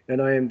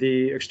 and I am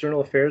the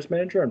External Affairs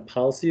Manager and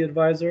Policy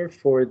Advisor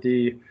for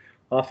the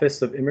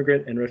Office of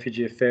Immigrant and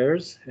Refugee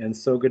Affairs, and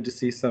so good to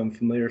see some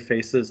familiar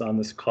faces on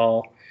this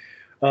call.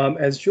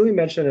 As Julie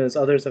mentioned, and as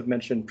others have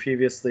mentioned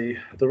previously,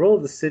 the role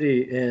of the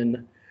city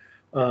in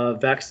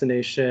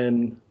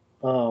vaccination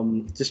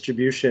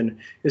distribution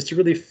is to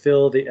really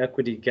fill the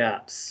equity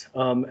gaps.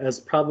 As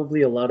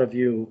probably a lot of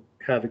you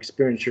have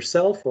experienced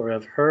yourself or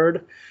have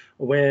heard,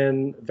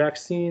 when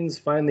vaccines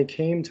finally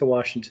came to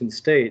Washington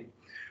State,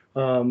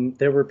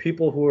 there were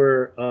people who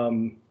were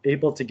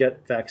able to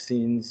get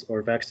vaccines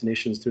or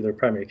vaccinations through their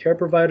primary care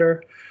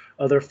provider.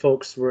 Other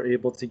folks were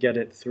able to get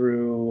it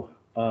through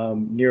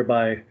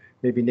nearby,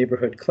 maybe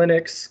neighborhood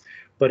clinics,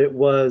 but it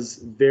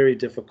was very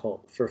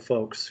difficult for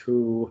folks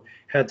who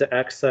had to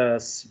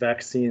access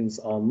vaccines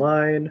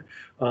online.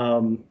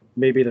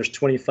 Maybe there's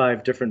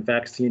 25 different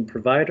vaccine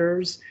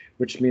providers,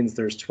 which means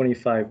there's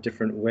 25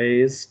 different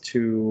ways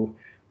to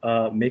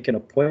make an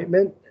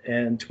appointment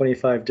and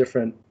 25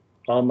 different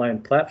online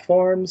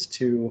platforms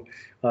to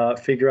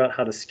figure out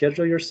how to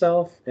schedule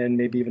yourself, and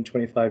maybe even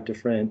 25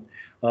 different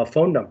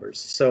phone numbers.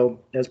 So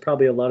as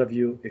probably a lot of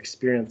you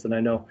experienced, and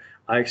I know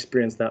I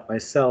experienced that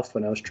myself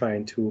when I was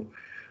trying to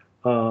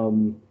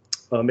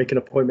make an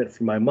appointment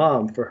for my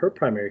mom for her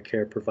primary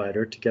care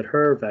provider to get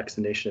her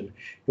vaccination,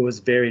 it was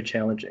very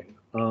challenging.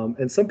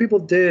 And some people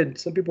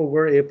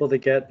were able to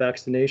get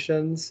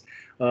vaccinations,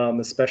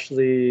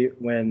 especially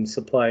when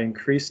supply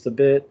increased a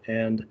bit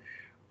and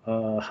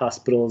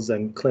hospitals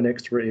and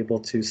clinics were able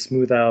to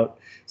smooth out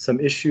some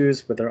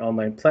issues with their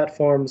online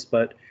platforms.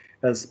 But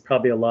as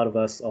probably a lot of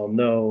us all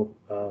know,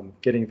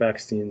 getting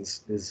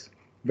vaccines is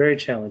very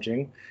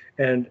challenging.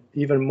 And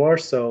even more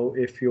so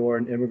if you're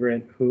an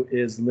immigrant who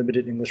is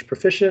limited English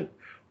proficient,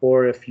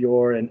 or if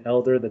you're an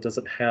elder that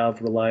doesn't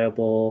have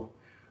reliable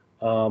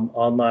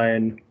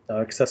online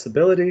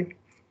accessibility,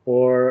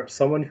 or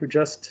someone who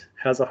just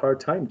has a hard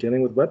time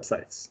dealing with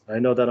websites. I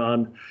know that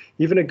on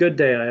even a good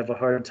day, I have a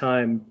hard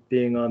time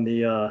being on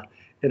the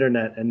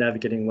internet and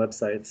navigating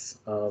websites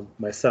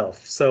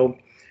myself. So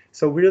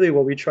really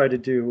what we try to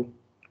do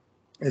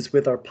is,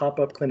 with our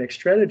pop-up clinic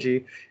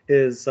strategy,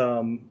 is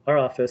our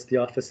office, the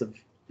Office of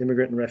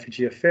Immigrant and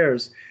Refugee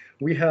Affairs,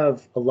 we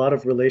have a lot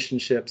of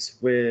relationships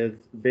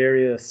with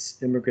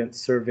various immigrant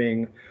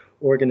serving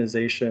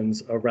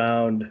organizations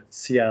around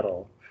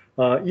Seattle,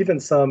 even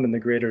some in the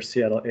greater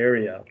Seattle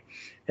area.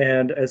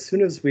 And as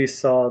soon as we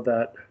saw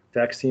that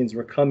vaccines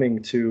were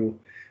coming to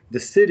the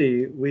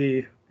city,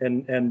 I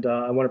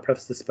want to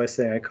preface this by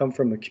saying I come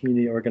from a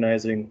community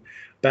organizing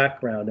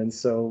background. And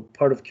so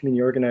part of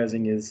community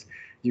organizing is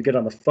you get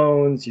on the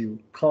phones, you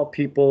call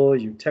people,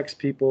 you text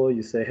people,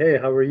 you say, hey,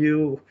 how are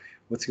you?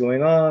 What's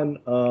going on?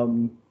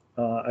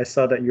 I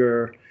saw that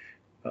you're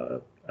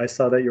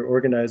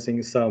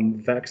organizing some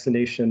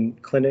vaccination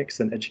clinics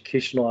and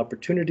educational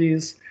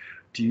opportunities.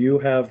 Do you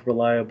have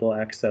reliable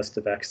access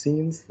to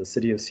vaccines? The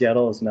city of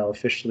Seattle is now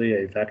officially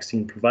a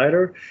vaccine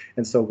provider.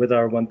 And so with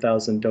our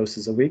 1,000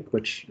 doses a week,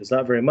 which is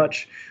not very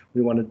much,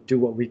 we want to do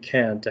what we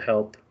can to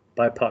help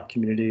BIPOC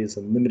communities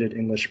and limited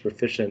English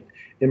proficient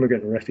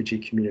immigrant and refugee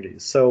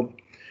communities. So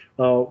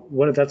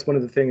that's one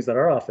of the things that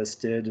our office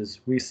did, is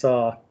we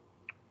saw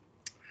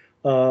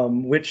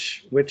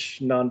which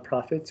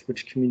nonprofits,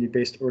 which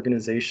community-based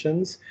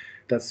organizations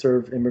that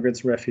serve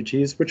immigrants and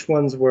refugees, which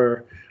ones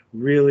were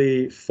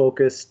really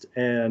focused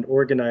and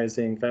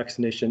organizing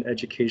vaccination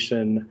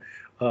education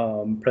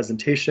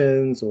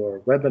presentations or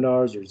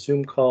webinars or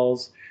Zoom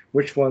calls,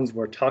 which ones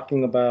were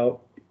talking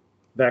about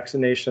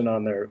vaccination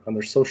on their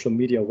social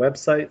media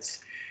websites.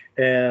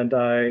 And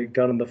I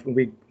got on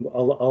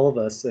all of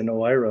us in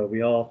OIRA,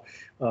 we all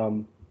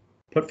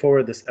put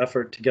forward this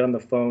effort to get on the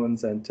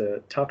phones and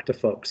to talk to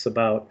folks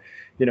about,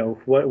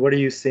 what are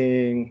you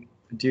seeing?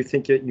 Do you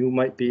think that you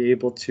might be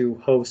able to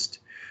host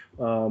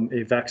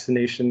a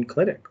vaccination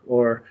clinic,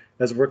 or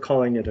as we're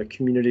calling it, a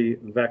community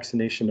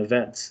vaccination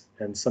event,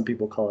 and some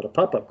people call it a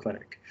pop-up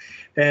clinic.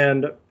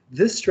 And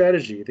this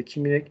strategy, the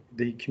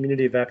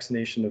community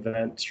vaccination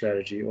event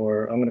strategy,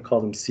 or I'm going to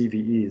call them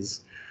CVEs.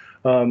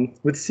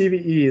 With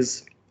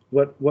CVEs,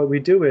 what we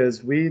do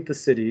is we, the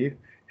city,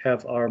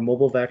 have our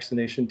mobile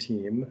vaccination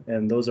team,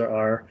 and those are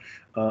our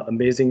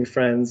amazing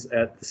friends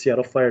at the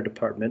Seattle Fire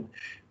Department.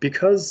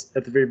 Because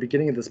at the very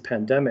beginning of this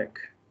pandemic,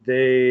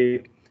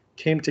 they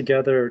came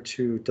together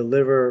to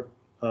deliver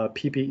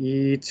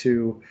PPE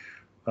to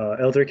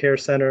elder care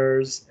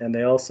centers, and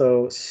they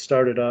also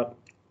started up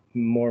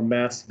more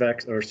mass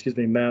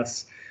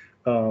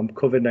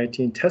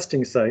COVID-19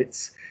 testing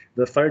sites,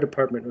 the fire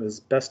department was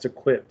best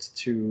equipped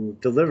to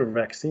deliver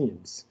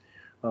vaccines.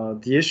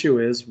 The issue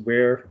is,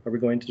 where are we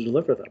going to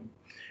deliver them?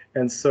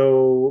 And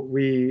so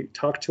we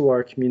talked to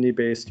our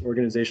community-based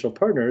organizational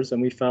partners,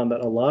 and we found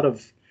that a lot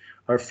of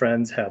our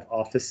friends have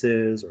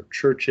offices or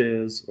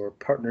churches or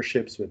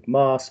partnerships with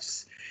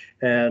mosques,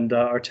 and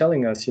are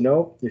telling us,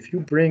 if you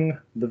bring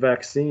the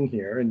vaccine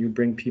here and you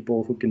bring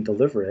people who can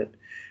deliver it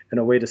and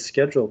a way to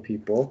schedule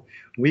people,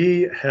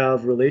 we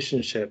have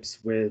relationships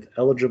with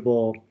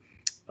eligible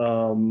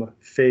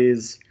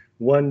phase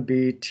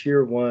 1B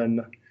tier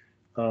 1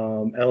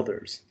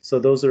 elders. So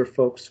those are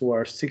folks who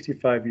are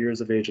 65 years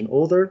of age and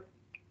older,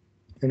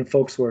 and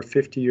folks who are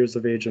 50 years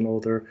of age and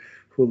older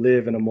who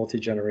live in a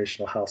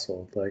multi-generational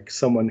household, like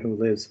someone who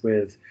lives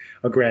with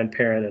a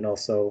grandparent and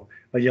also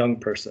a young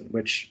person,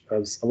 which,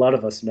 as a lot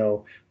of us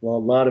know, well, a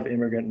lot of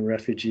immigrant and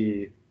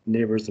refugee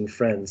neighbors and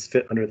friends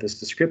fit under this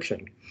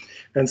description.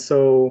 And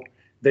so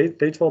they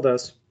told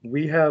us,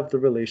 we have the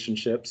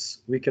relationships,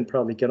 we can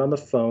probably get on the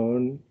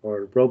phone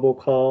or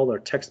robocall or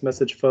text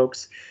message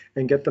folks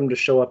and get them to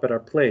show up at our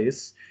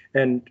place.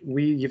 And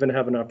we even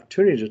have an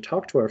opportunity to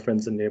talk to our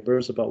friends and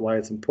neighbors about why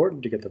it's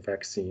important to get the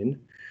vaccine,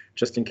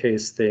 just in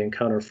case they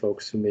encounter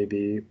folks who may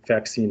be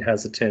vaccine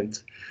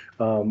hesitant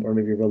or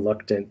maybe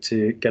reluctant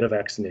to get a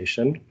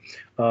vaccination.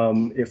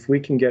 If we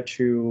can get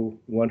you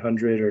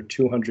 100 or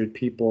 200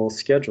 people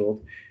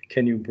scheduled,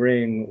 can you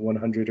bring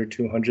 100 or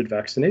 200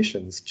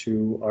 vaccinations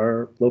to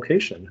our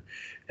location?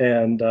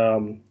 And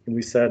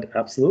we said,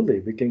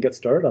 absolutely, we can get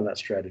started on that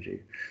strategy.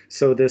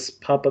 So this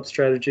pop-up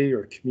strategy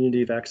or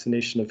community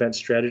vaccination event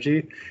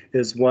strategy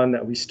is one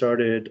that we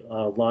started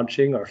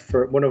launching.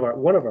 One of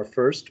our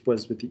first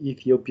was with the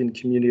Ethiopian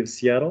community of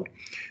Seattle.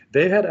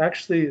 They had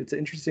actually, it's an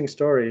interesting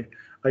story.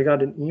 I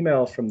got an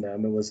email from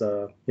them. It was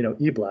a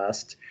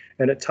e-blast,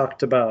 and it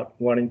talked about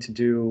wanting to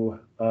do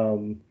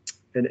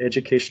an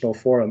educational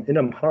forum in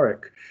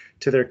Amharic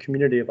to their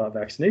community about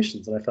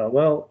vaccinations. And I thought,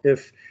 well,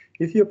 if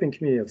Ethiopian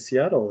community of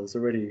Seattle is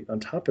already on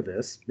top of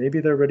this, maybe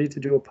they're ready to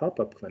do a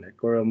pop-up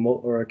clinic or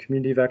a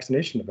community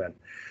vaccination event.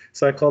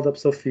 So I called up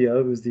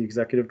Sophia, who's the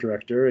executive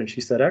director, and she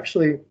said,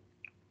 actually,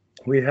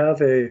 we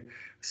have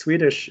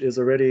Swedish is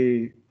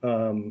already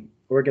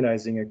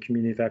organizing a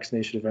community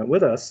vaccination event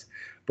with us,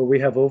 but we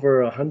have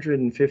over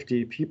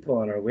 150 people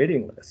on our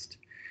waiting list.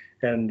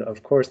 And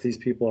of course, these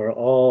people are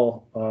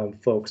all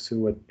folks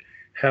who would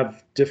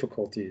have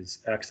difficulties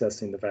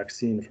accessing the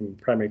vaccine from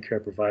a primary care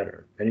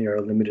provider. Many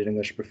are limited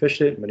English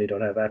proficient, many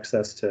don't have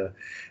access to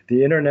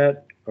the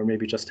internet, or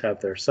maybe just have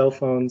their cell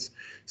phones.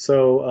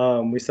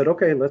 So we said,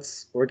 okay,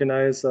 let's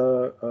organize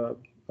a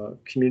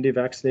community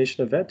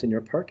vaccination event in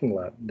your parking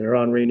lot. They're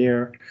on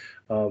Rainier,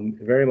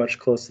 very much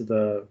close to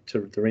the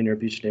Rainier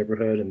Beach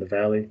neighborhood in the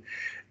valley.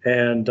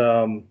 And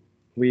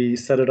we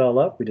set it all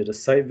up. We did a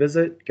site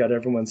visit, got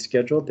everyone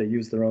scheduled. They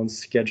used their own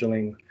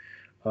scheduling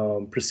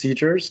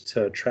procedures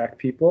to track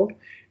people.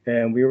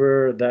 And we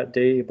were that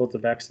day able to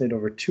vaccinate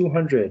over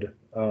 200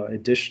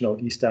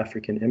 additional East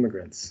African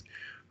immigrants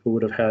who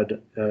would have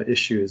had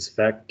issues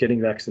getting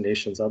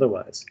vaccinations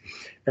otherwise.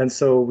 And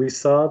so we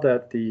saw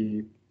that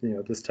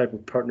this type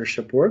of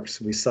partnership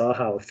works. We saw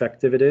how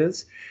effective it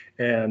is.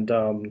 And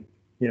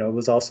it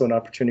was also an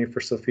opportunity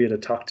for Sophia to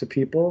talk to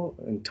people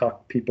and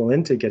talk people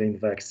into getting the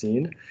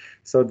vaccine.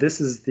 So this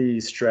is the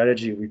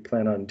strategy we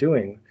plan on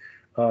doing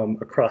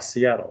across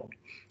Seattle.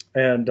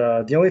 And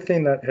the only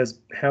thing that has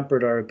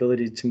hampered our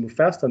ability to move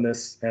fast on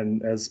this,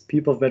 and as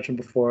people have mentioned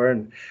before,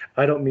 and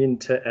I don't mean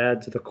to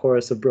add to the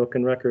chorus of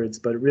broken records,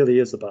 but it really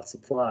is about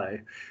supply.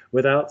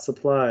 Without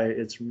supply,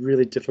 it's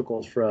really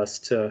difficult for us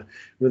to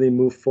really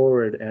move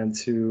forward and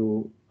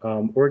to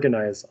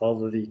organize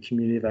all of the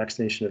community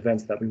vaccination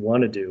events that we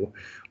want to do.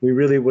 We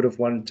really would have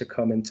wanted to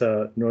come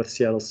into North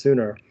Seattle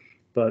sooner,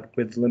 but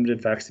with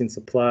limited vaccine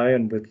supply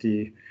and with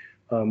the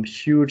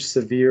huge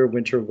severe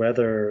winter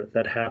weather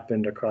that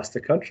happened across the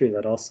country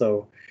that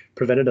also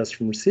prevented us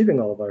from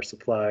receiving all of our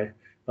supply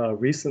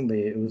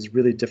recently, it was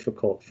really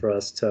difficult for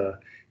us to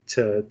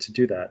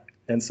do that.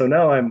 And so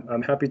now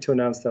I'm happy to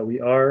announce that we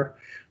are.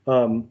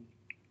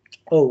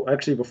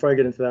 Actually, before I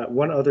get into that,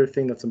 one other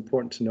thing that's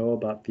important to know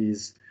about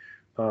these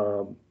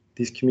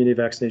community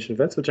vaccination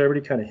events, which I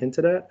already kind of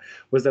hinted at,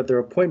 was that they're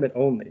appointment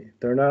only.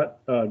 They're not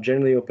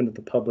generally open to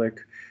the public.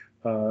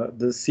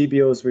 The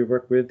CBOs we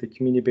work with, the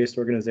community-based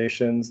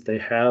organizations, they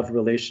have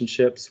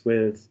relationships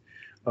with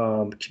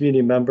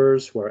community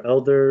members who are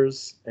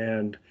elders,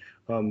 and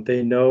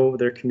they know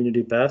their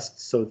community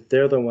best. So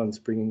they're the ones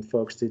bringing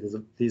folks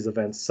to these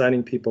events,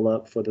 signing people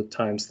up for the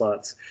time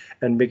slots,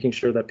 and making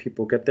sure that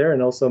people get there,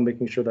 and also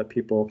making sure that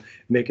people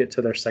make it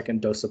to their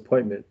second dose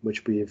appointment,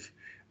 which we've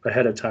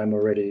ahead of time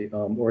already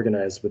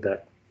organized with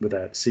that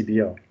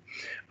CBO.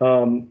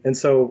 And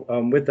so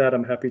with that,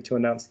 I'm happy to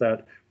announce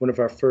that one of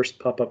our first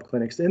pop-up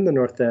clinics in the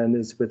North End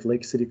is with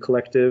Lake City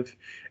Collective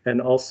and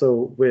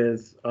also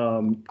with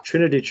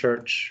Trinity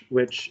Church,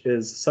 which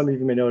is, some of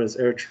you may know it as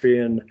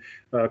Eritrean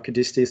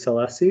Kadisti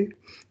Selassie.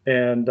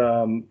 And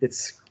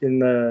it's in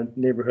the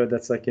neighborhood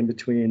that's like in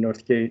between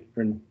Northgate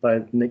and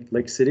by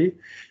Lake City.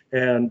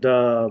 And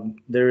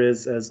there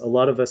is, as a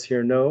lot of us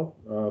here know,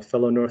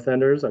 fellow North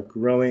Enders, a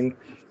growing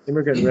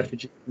immigrant and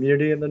refugee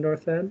community in the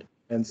North End.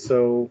 And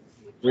so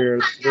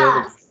we're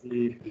thrilled to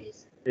be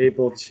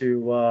able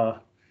to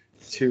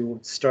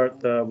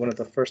start one of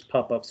the first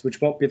pop-ups,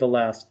 which won't be the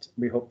last.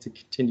 We hope to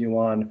continue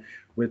on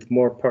with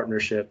more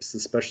partnerships,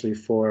 especially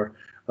for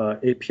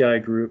API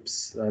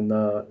groups in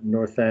the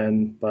North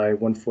End by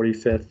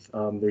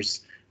 145th.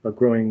 There's a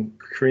growing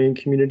Korean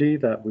community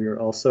that we are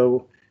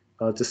also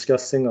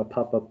discussing a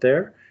pop-up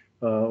there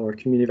or a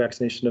community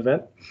vaccination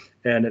event.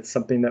 And it's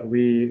something that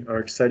we are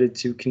excited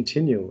to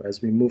continue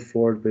as we move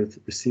forward with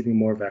receiving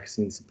more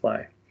vaccine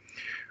supply.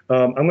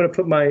 I'm going to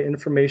put my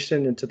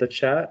information into the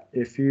chat.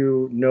 If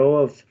you know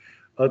of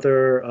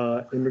other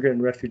immigrant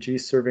and refugee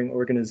serving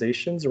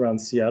organizations around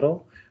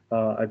Seattle,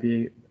 I'd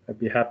be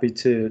happy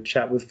to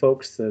chat with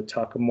folks to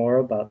talk more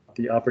about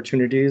the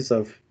opportunities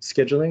of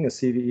scheduling a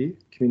CVE,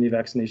 community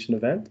vaccination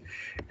event.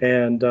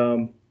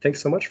 And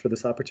thanks so much for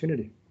this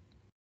opportunity.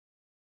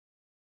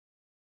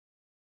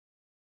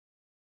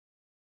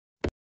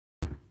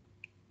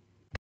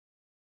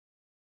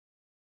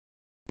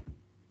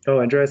 Oh,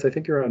 Andreas, I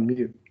think you're on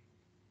mute.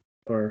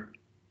 Or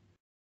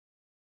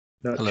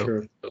not Hello.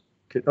 sure.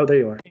 Oh, there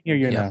you are. Here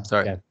you're Yeah, now.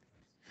 sorry. Yeah.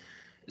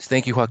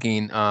 Thank you,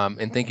 Joaquin,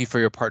 and thank you for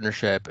your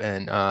partnership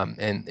and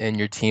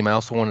your team. I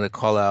also wanted to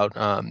call out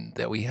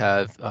that we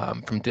have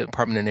from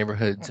Department of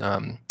Neighborhoods,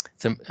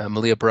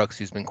 Malia Brooks,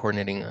 who's been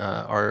coordinating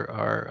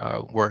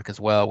our work as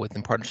well,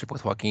 in partnership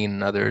with Joaquin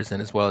and others,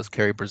 and as well as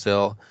Carrie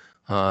Brazil,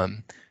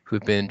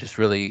 who've been just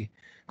really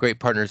great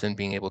partners in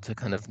being able to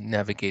kind of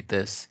navigate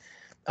this.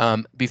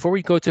 Before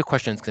we go to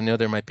questions, because I know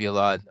there might be a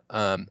lot,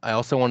 I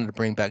also wanted to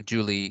bring back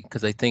Julie,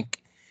 because I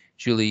think,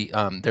 Julie,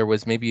 there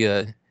was maybe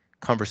a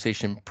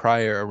conversation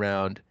prior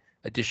around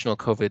additional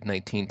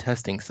COVID-19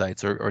 testing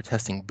sites or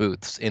testing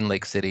booths in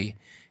Lake City.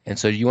 And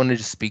so you want to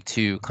just speak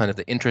to kind of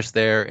the interest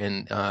there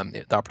and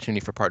the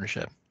opportunity for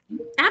partnership.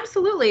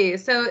 Absolutely.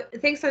 So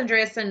thanks,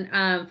 Andreas,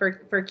 and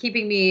for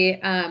keeping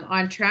me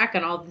on track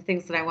on all the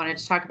things that I wanted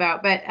to talk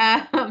about. But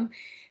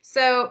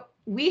so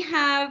we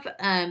have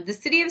the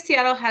city of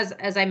Seattle has,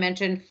 as I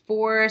mentioned,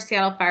 4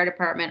 Seattle Fire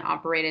Department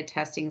operated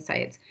testing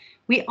sites.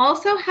 We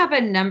also have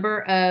a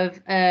number of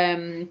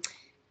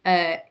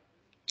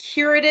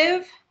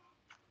curative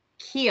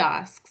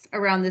kiosks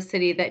around the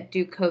city that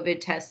do COVID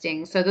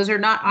testing. So those are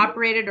not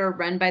operated or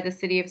run by the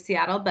city of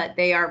Seattle, but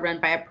they are run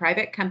by a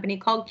private company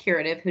called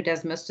Curative, who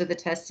does most of the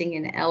testing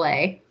in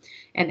LA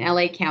and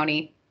LA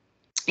County.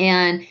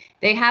 And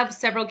they have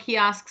several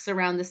kiosks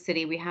around the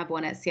city. We have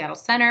one at Seattle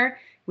Center.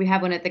 We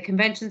have one at the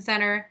Convention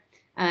Center.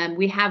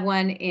 We have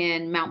one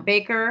in Mount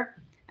Baker.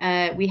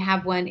 We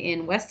have one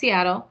in West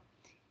Seattle.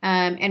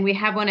 And we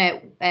have one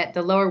at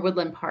the Lower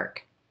Woodland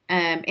Park.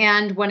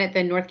 And one at the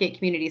Northgate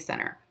Community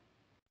Center.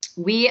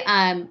 We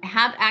have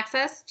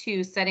access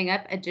to setting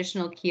up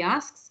additional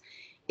kiosks.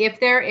 If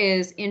there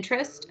is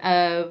interest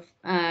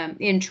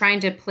in trying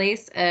to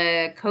place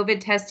a COVID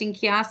testing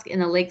kiosk in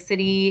the Lake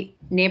City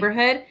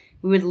neighborhood,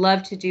 we would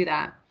love to do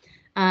that.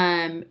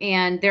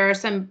 And there are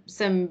some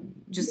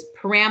just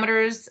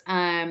parameters.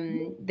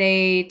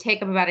 They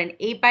take up about an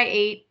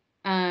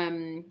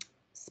 8x8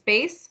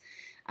 space,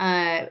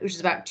 which is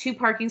about 2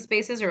 parking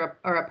spaces or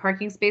a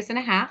parking space and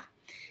a half.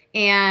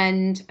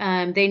 And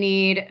they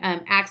need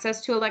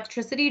access to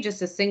electricity,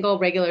 just a single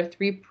regular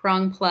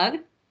 3-prong plug.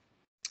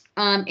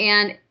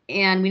 And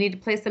we need to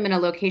place them in a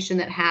location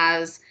that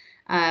has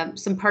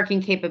some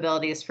parking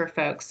capabilities for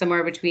folks,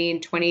 somewhere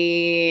between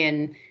 20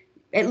 and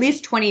at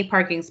least 20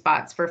 parking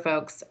spots for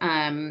folks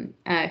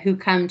who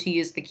come to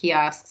use the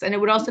kiosks. And it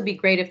would also be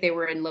great if they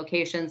were in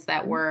locations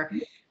that were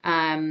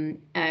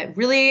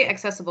really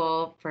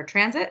accessible for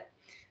transit.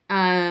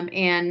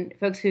 And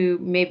folks who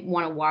may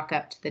want to walk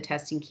up to the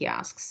testing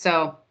kiosks.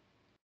 So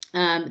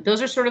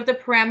those are sort of the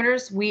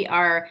parameters. We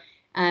are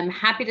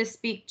happy to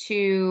speak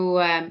to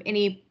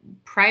any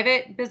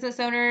private business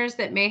owners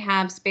that may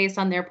have space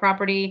on their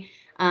property.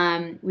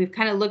 We've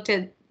kind of looked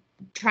at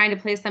trying to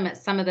place them at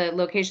some of the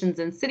locations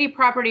in city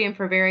property, and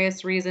for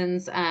various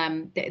reasons,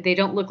 they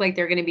don't look like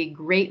they're going to be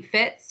great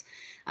fits.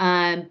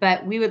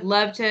 But we would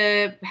love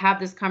to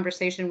have this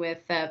conversation with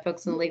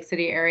folks in the Lake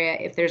City area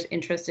if there's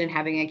interest in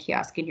having a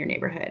kiosk in your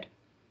neighborhood.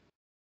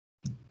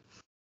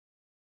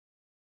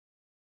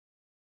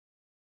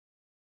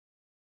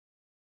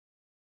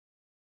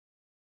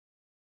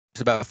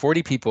 There's about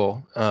 40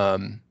 people.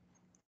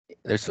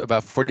 There's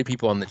about 40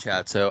 people on the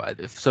chat. So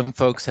if some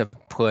folks have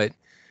put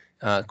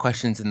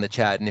questions in the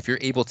chat, and if you're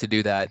able to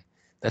do that,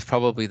 that's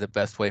probably the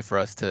best way for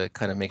us to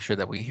kind of make sure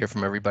that we hear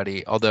from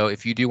everybody. Although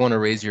if you do want to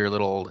raise your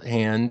little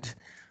hand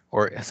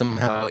or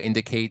somehow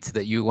indicate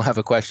that you have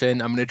a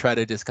question, I'm going to try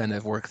to just kind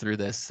of work through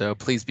this. So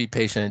please be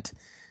patient.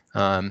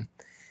 um,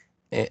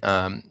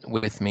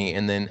 with me.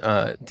 And then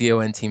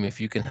DON team, if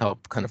you can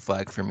help kind of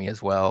flag for me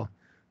as well.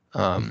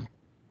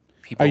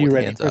 People Are you with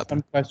ready hands for up.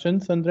 some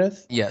questions,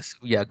 Andres? Yes.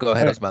 Yeah, go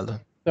ahead, Okay. Osvaldo.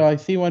 So I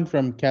see one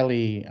from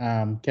Kelly.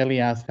 Kelly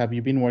asked, have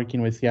you been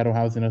working with Seattle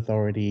Housing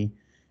Authority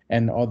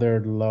and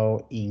other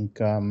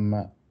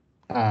low-income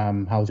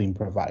housing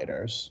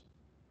providers?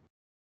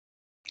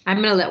 I'm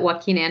going to let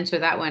Joaquin answer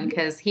that one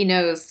because he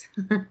knows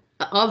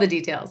all the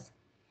details.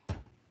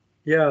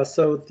 Yeah,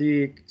 so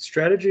the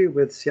strategy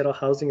with Seattle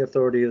Housing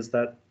Authority is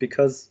that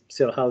because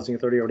Seattle Housing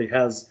Authority already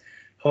has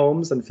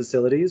homes and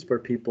facilities where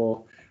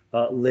people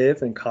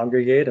live and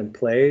congregate and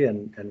play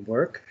and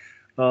work,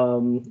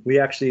 we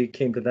actually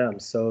came to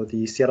them. So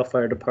the Seattle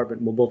Fire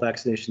Department mobile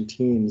vaccination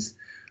teams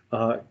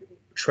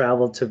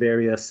traveled to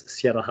various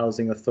Seattle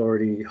Housing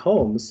Authority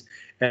homes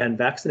and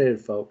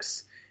vaccinated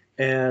folks.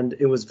 And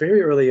it was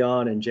very early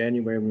on in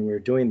January when we were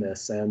doing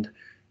this. And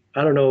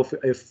I don't know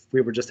if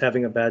we were just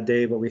having a bad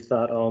day, but we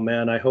thought, oh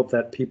man, I hope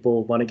that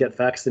people want to get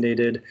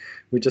vaccinated.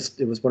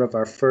 It was one of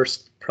our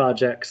first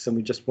projects, and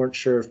we just weren't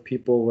sure if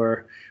people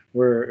were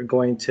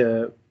going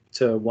to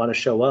want to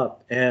show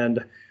up.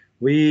 And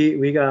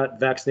we got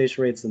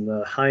vaccination rates in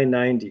the high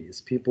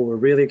 90s. People were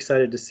really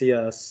excited to see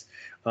us.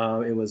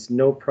 It was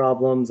no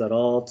problems at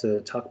all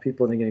to talk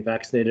people into getting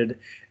vaccinated,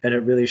 and it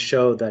really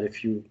showed that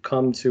if you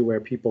come to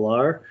where people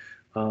are,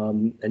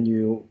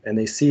 and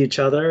they see each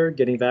other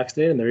getting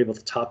vaccinated and they're able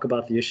to talk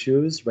about the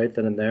issues right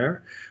then and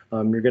there,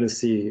 you're going to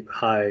see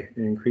high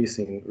and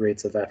increasing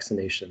rates of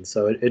vaccination.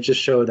 So it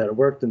just showed that it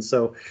worked. And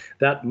so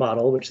that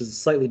model, which is a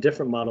slightly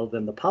different model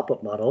than the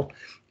pop-up model,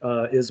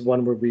 is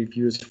one where we've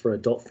used for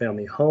adult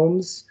family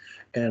homes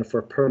and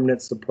for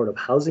permanent supportive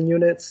housing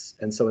units.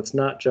 And so it's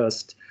not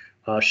just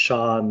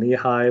Shaw and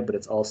Lehigh, but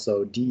it's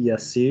also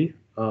DESC,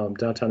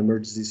 Downtown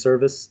Emergency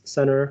Service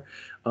Center,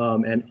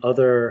 and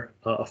other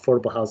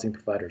affordable housing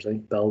providers. I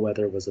think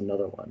Bellwether was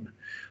another one.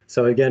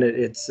 So again,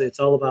 it's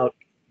all about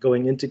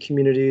going into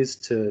communities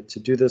to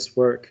do this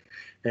work.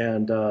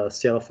 And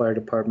Seattle Fire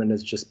Department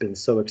has just been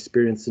so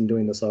experienced in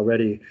doing this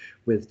already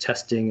with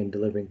testing and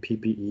delivering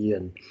PPE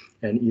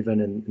and even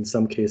in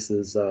some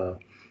cases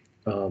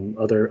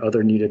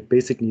other needed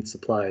basic need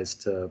supplies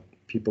to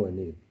people in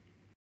need.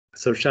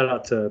 So shout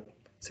out to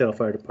Seattle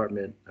Fire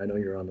Department. I know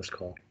you're on this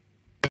call.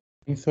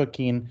 Thanks,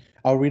 Joaquin.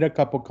 I'll read a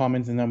couple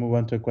comments and then move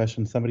on to a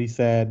question.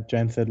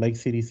 Jen said, Lake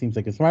City seems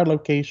like a smart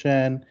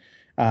location.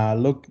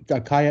 Look,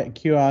 a kayak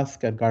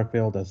kiosk at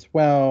Garfield as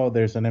well.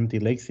 There's an empty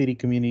Lake City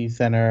Community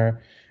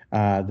Center.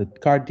 The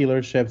car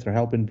dealerships are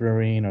helping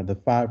brewing or the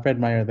Fred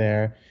Meyer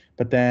there.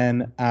 But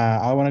then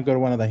I want to go to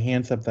one of the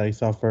hands up that I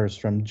saw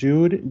first from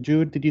Jude.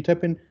 Jude, did you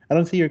type in? I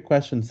don't see your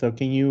question. So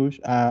can you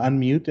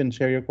unmute and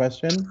share your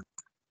question?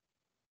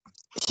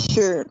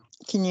 Sure.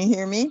 Can you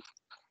hear me?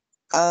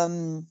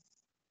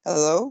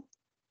 Hello?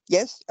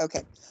 Yes?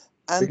 Okay.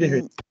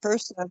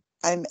 First,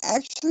 I'm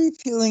actually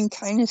feeling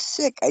kind of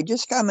sick. I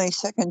just got my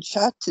second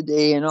shot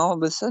today, and all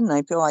of a sudden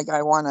I feel like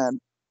I want to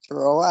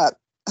throw up.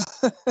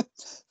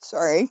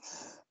 Sorry.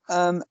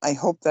 I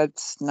hope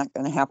that's not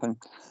going to happen.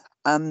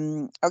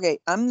 Okay,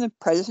 I'm the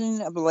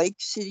president of Lake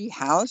City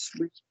House,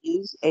 which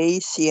is a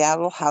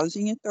Seattle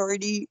Housing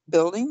Authority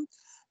building.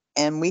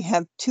 And we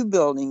have two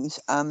buildings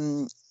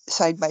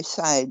side by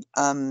side.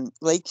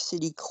 Lake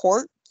City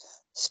Court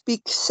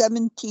speaks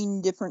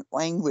 17 different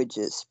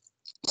languages.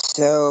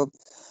 So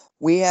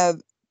we have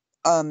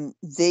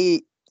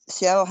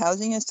Seattle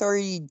Housing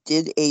Authority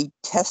did a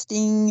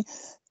testing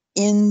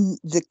in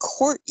the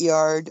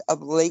courtyard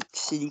of Lake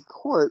City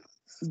Court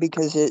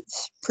because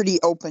it's pretty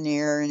open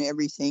air and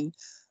everything.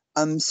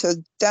 So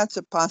that's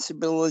a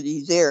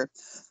possibility there.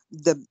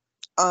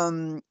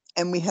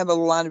 And we have a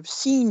lot of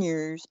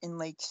seniors in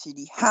Lake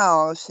City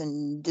House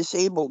and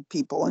disabled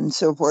people and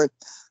so forth.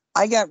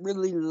 I got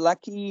really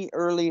lucky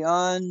early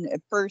on.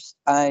 At first,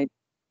 I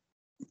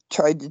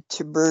tried to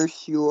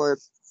traverse your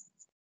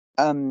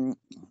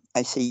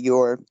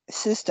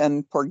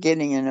system for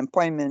getting an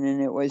appointment,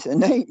 and it was a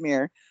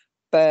nightmare.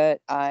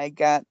 But I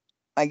got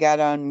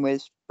on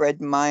with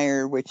Fred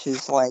Meyer, which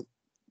is like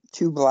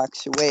 2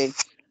 blocks away.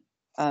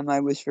 I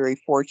was very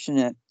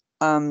fortunate.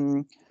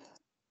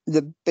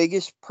 The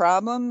biggest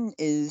problem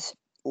is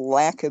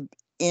lack of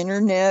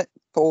internet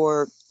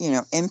for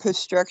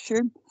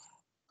infrastructure,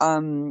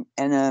 and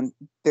a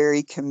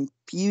very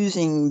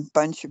confusing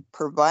bunch of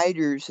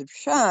providers of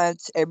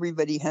shots.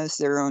 Everybody has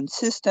their own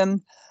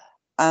system,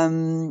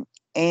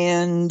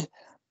 and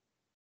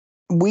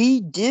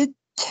we did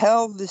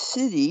tell the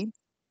city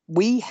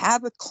we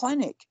have a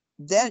clinic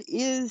that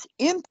is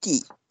empty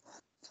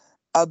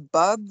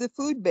above the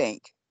food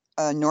bank.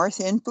 North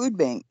End Food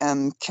Bank.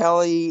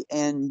 Kelly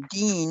and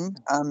Dean,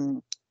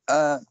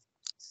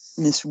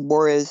 Ms.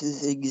 Juarez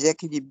is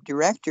executive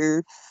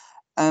director.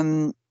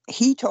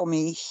 He told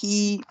me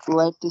he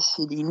let the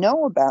city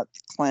know about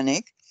the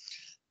clinic,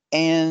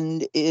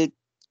 and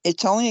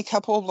it's only a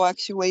couple of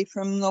blocks away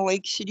from the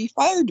Lake City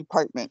Fire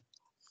Department.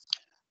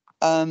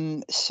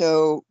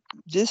 So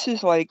this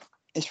is like,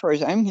 as far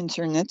as I'm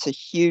concerned, that's a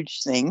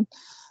huge thing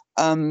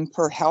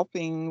for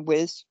helping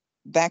with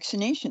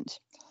vaccinations.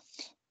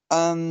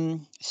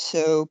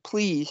 So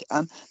please,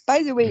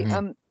 by the way,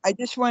 I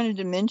just wanted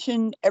to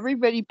mention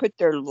everybody put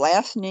their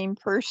last name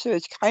first, so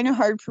it's kind of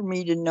hard for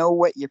me to know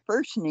what your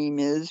first name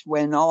is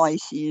when all I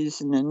see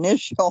is an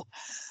initial.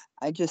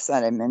 I just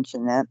thought I'd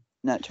mention that.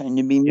 Not trying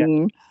to be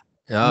mean.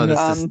 Oh,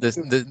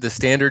 the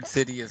standard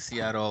city of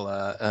Seattle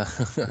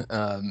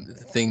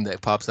thing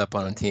that pops up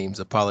on Teams.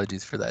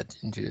 Apologies for that,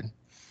 Jude.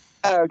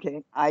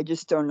 Okay, I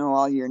just don't know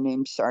all your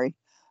names. Sorry.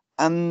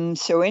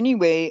 So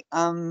anyway,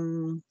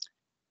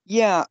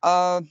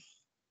 yeah.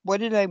 What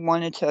did I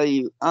want to tell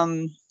you?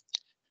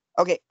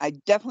 Okay, I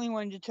definitely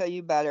wanted to tell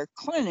you about our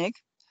clinic.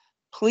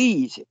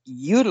 Please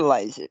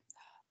utilize it.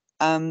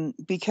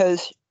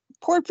 Because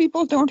poor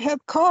people don't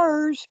have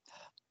cars.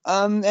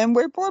 And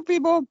we're poor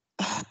people.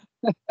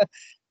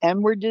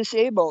 And we're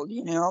disabled,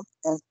 you know,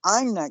 and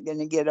I'm not going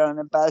to get on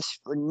a bus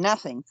for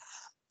nothing.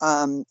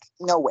 No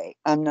way.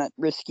 I'm not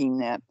risking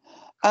that.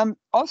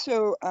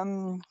 Also,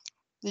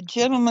 the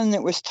gentleman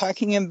that was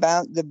talking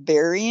about the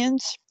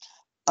variants,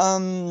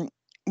 when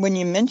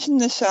you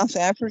mentioned the South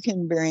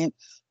African variant,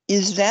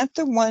 is that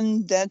the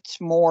one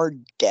that's more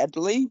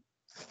deadly?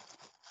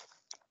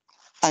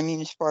 I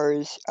mean, as far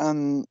as,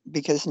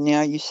 because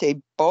now you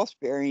say both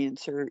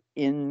variants are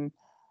in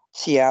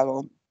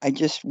Seattle. I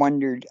just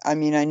wondered. I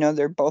mean, I know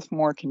they're both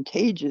more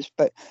contagious,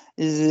 but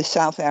is the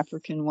South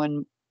African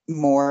one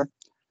more,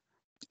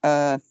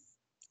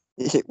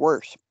 is it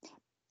worse?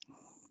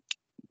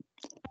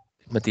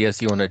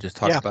 Matthias, you want to just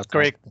talk about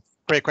that?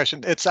 Great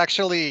question. It's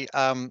actually,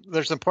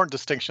 there's an important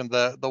distinction.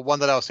 The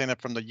one that I was saying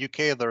from the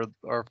UK,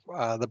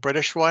 the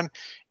British one,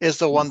 is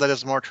the one that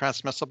is more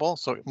transmissible,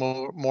 so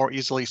more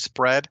easily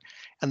spread.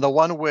 And the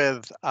one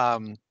with,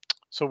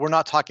 so we're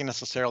not talking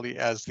necessarily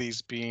as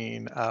these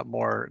being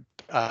more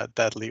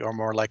deadly or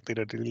more likely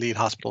to lead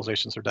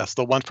hospitalizations or deaths.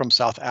 The one from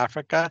South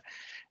Africa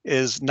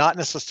is not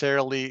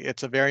necessarily,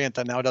 it's a variant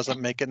that now doesn't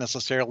make it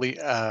necessarily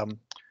a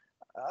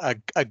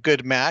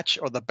good match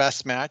or the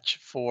best match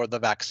for the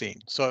vaccine.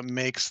 So it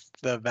makes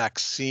the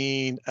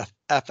vaccine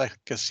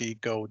efficacy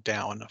go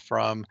down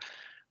from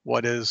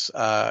what is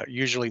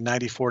usually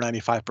 94,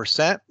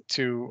 95%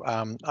 to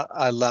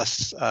a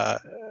less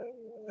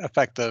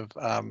effective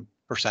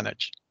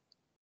percentage.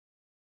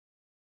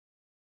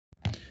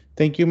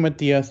 Thank you,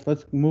 Matthias.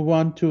 Let's move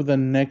on to the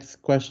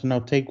next question.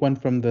 I'll take one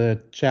from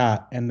the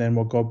chat and then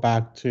we'll go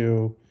back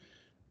to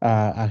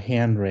a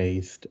hand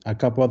raised. A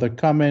couple other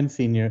comments.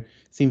 Senior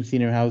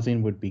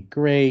housing would be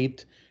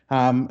great.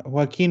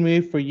 Joaquin,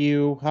 maybe for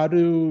you, how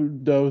do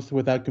those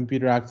without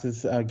computer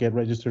access get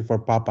registered for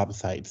pop-up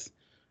sites?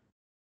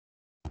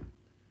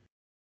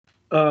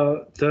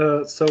 From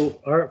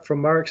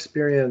our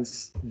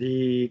experience,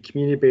 the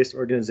community-based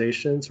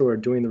organizations who are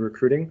doing the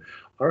recruiting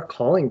are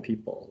calling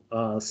people.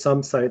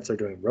 Some sites are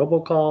doing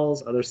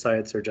robocalls, other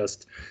sites are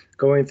just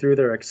going through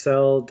their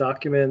Excel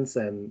documents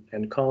and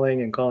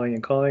calling and calling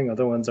and calling.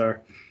 Other ones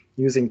are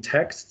using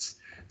texts.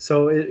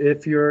 So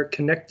if you're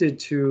connected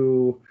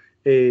to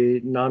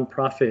a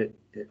nonprofit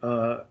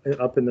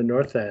up in the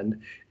North End,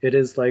 it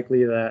is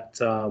likely that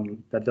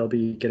that they'll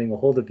be getting a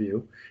hold of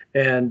you.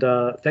 And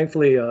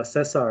thankfully,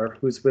 Cesar,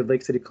 who's with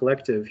Lake City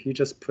Collective, he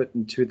just put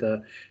into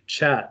the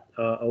chat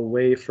a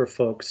way for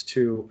folks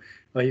to,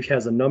 he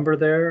has a number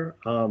there,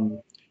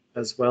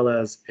 as well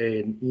as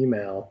an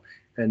email.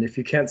 And if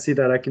you can't see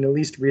that, I can at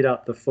least read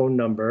out the phone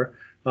number,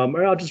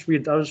 or I'll just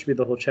read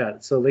the whole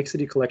chat. So Lake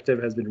City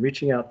Collective has been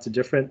reaching out to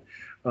different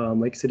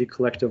Lake City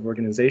Collective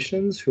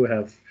organizations who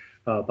have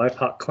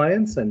BIPOC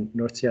clients and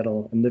North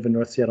Seattle and live in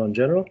North Seattle in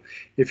general.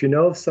 If you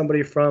know of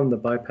somebody from the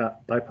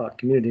BIPOC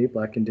community,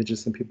 Black,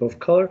 Indigenous, and people of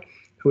color,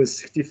 who is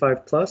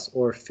 65 plus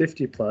or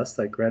 50 plus,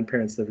 like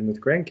grandparents living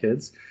with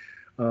grandkids,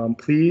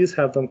 please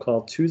have them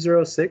call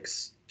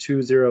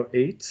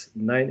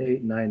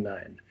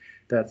 206-208-9899.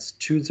 That's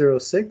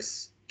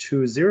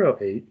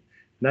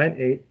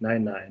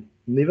 206-208-9899.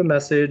 Leave a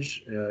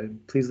message.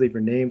 Please leave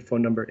your name,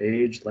 phone number,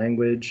 age,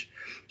 language.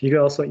 You can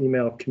also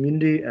email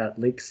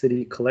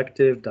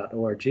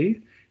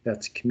community@lakecitycollective.org.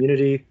 That's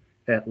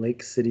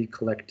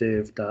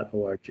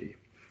community@lakecitycollective.org.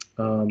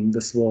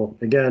 This will,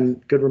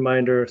 again, good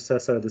reminder,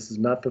 Cesar, this is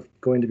not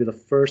going to be the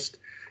first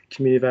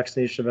community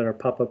vaccination event or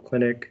pop-up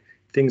clinic.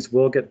 Things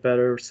will get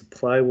better,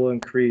 supply will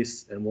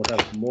increase, and we'll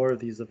have more of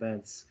these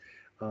events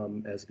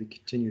as we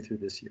continue through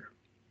this year.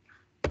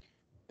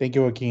 Thank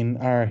you, Joaquin.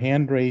 Our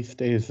hand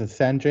raised is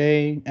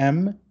Sanjay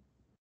M.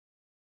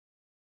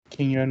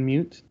 Can you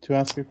unmute to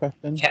ask your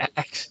question? Yeah,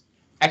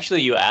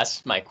 actually, you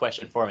asked my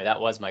question for me. That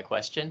was my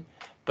question.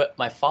 But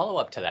my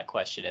follow-up to that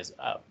question is,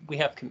 I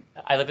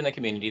live in the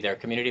community. There are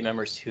community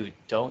members who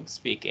don't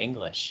speak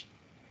English,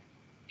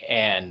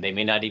 and they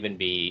may not even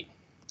be,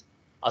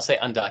 I'll say,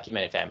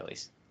 undocumented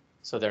families.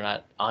 So they're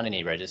not on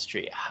any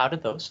registry. How do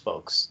those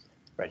folks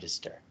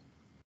register?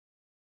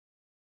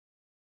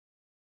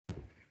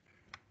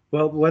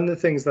 Well, one of the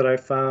things that I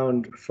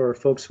found for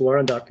folks who are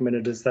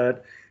undocumented is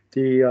that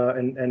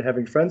and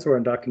having friends who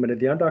are undocumented,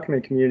 the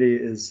undocumented community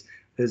is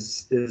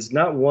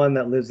not one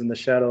that lives in the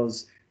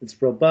shadows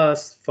it's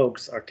robust.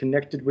 Folks are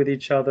connected with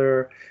each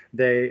other.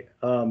 They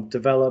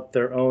develop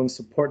their own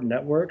support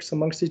networks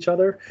amongst each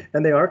other,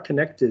 and they are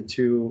connected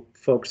to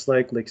folks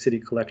like Lake City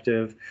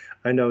Collective.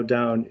 I know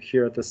down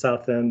here at the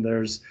South End,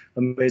 there's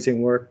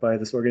amazing work by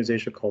this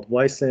organization called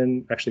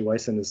WISN. Actually,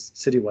 WISN is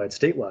citywide,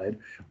 statewide,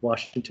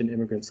 Washington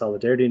Immigrant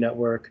Solidarity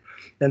Network.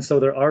 And so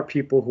there are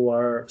people who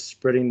are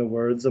spreading the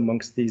words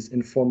amongst these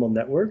informal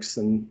networks.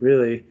 And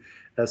really,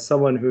 as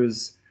someone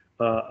who's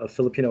a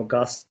Filipino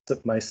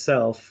gossip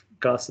myself,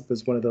 gossip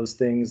is one of those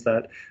things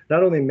that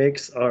not only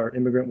makes our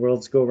immigrant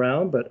worlds go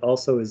round, but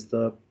also is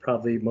the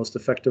probably most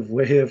effective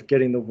way of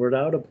getting the word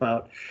out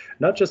about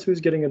not just who's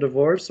getting a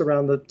divorce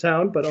around the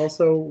town, but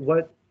also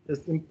what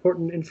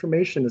important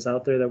information is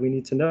out there that we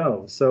need to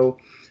know. So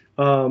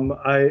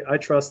I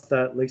trust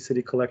that Lake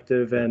City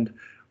Collective and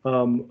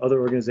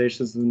other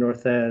organizations in the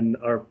North End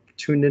are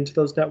tuned into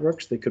those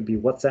networks. They could be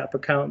WhatsApp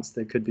accounts,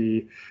 they could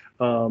be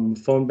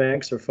phone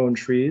banks or phone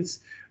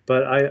trees.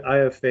 But I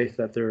have faith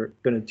that they're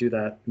going to do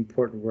that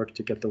important work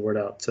to get the word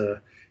out to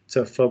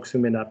folks who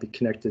may not be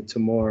connected to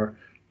more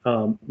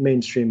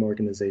mainstream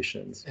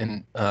organizations.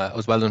 And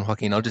Osvaldo and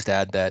Joaquin, I'll just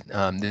add that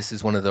this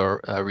is one of the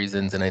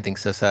reasons, and I think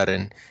Cesar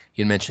and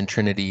you mentioned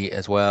Trinity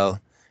as well,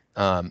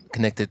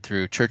 connected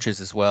through churches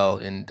as well,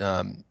 and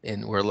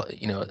where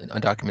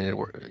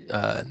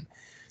undocumented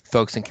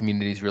folks and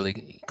communities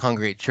really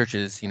congregate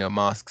churches,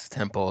 mosques,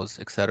 temples,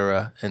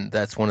 etc. And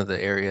that's one of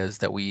the areas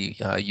that we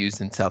used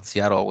in South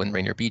Seattle in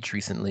Rainier Beach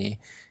recently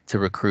to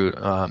recruit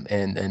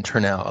and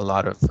turn out a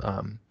lot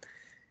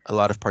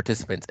of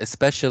participants,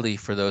 especially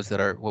for those that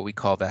are what we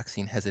call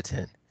vaccine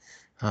hesitant,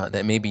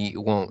 that maybe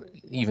won't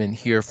even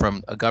hear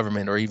from a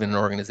government or even an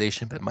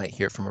organization, but might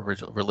hear from a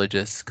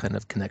religious kind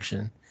of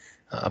connection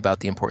about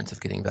the importance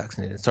of getting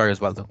vaccinated. Sorry,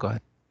 Osvaldo, go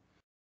ahead.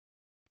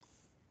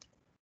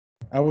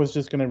 I was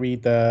just going to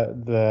read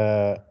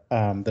the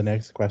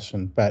next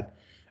question, but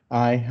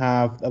I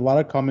have a lot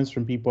of comments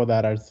from people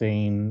that are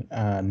saying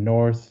the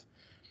North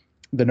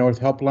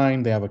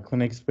Helpline, they have a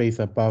clinic space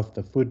above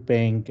the food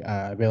bank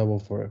available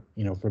for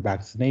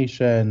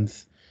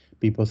vaccinations.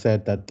 People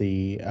said that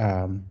the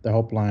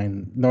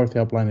North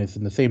Helpline is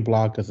in the same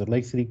block as the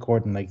Lake City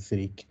Court and Lake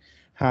City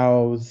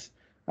House.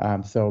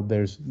 So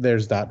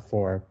there's that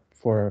for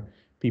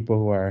people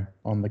who are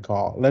on the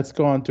call. Let's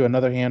go on to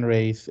another hand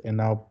raise,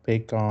 and I'll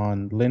pick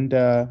on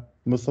Linda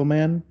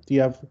Musselman.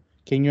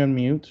 Can you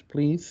unmute,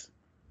 please?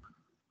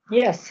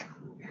 Yes.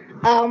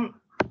 I'm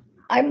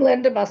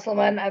Linda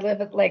Musselman. I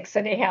live at Lake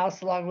City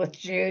House along with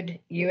Jude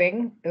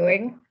Ewing.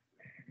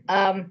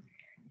 And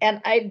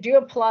I do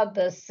applaud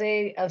the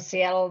City of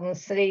Seattle and the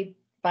City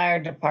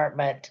Fire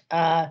Department.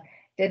 They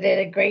did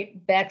a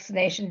great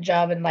vaccination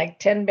job in like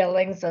 10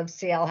 buildings of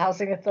Seattle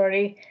Housing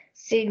Authority,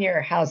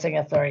 Senior Housing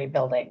Authority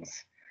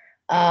buildings.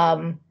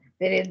 They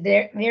did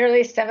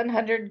nearly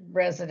 700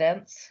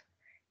 residents,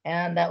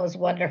 and that was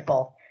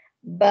wonderful.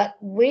 But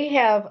we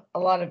have a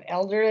lot of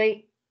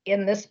elderly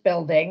in this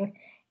building,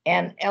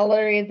 and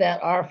elderly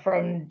that are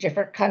from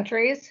different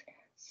countries.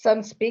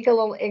 Some speak a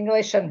little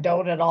English and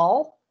don't at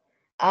all.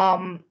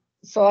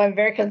 So I'm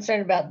very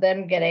concerned about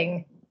them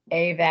getting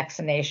a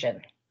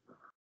vaccination.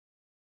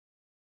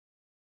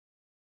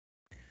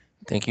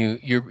 Thank you.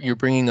 You're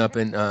bringing up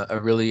a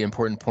really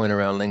important point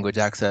around language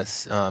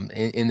access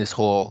in this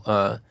whole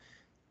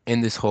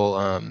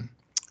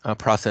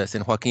process.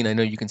 And Joaquin, I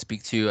know you can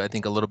speak to, I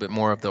think, a little bit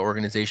more of the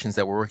organizations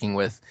that we're working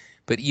with,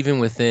 but even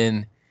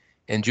within,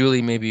 and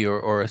Julie maybe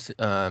or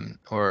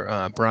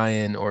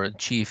Brian or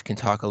Chief can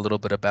talk a little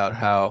bit about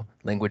how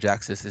language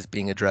access is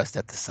being addressed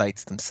at the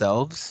sites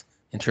themselves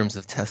in terms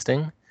of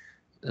testing.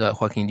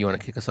 Joaquin, do you want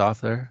to kick us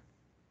off there?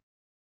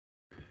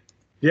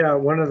 Yeah,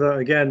 one of the,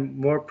 again,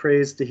 more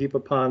praise to heap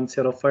upon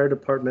Seattle Fire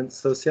Department.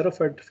 So Seattle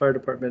Fire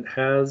Department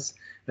has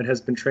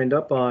been trained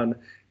up on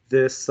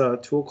this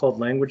tool called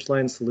Language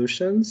Line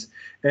Solutions.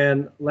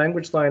 And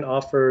Language Line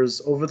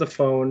offers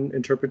over-the-phone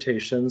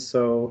interpretation.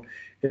 So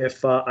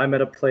if I'm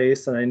at a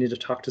place and I need to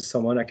talk to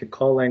someone, I could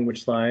call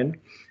Language Line,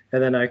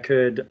 and then I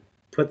could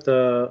put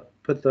the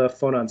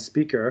phone on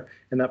speaker,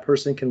 and that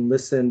person can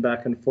listen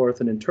back and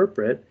forth and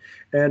interpret.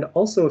 And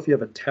also, if you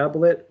have a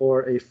tablet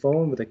or a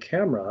phone with a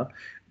camera,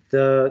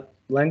 the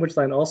Language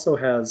Line also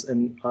has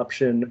an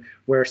option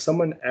where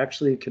someone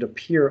actually could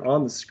appear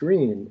on the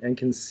screen and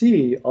can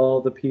see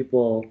all the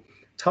people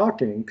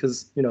talking,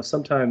 because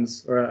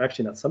sometimes, or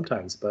actually not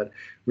sometimes, but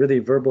really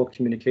verbal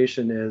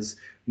communication is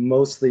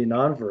mostly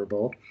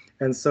nonverbal.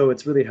 And so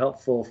it's really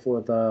helpful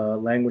for the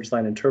Language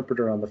Line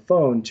interpreter on the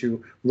phone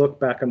to look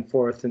back and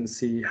forth and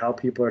see how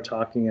people are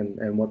talking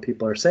and what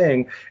people are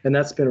saying. And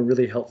that's been a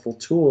really helpful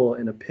tool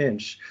in a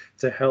pinch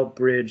to help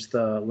bridge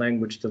the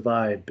language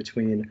divide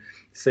between,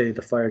 say,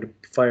 the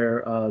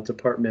fire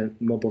department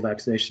mobile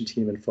vaccination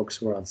team and folks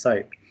who are on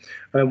site.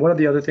 And one of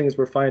the other things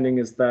we're finding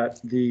is that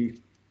the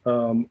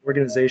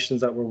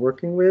organizations that we're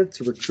working with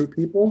to recruit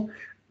people,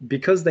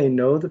 because they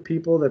know the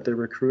people that they're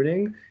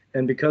recruiting,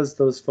 And because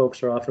those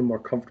folks are often more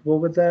comfortable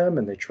with them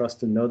and they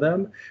trust and know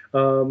them,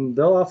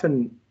 they'll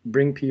often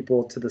bring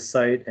people to the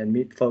site and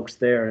meet folks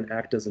there and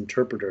act as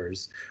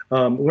interpreters.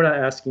 We're not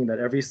asking that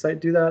every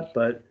site do that,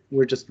 but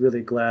we're just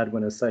really glad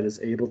when a site is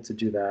able to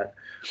do that.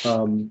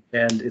 And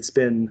it's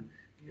been,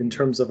 in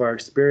terms of our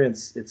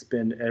experience, it's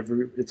been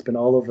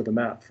all over the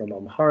map, from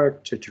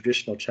Amharic to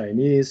traditional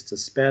Chinese to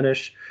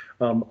Spanish.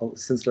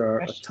 Since there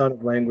are a ton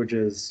of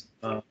languages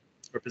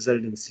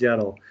represented in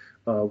Seattle,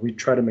 we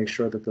try to make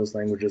sure that those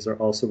languages are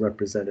also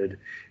represented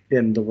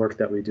in the work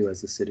that we do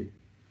as a city.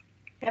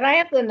 Can I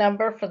have the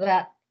number for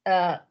that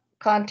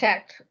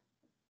contact?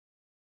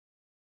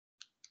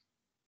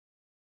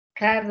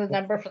 Can I have the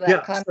number for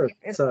that contact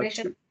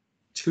information?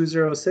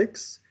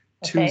 206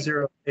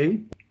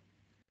 208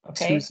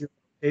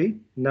 208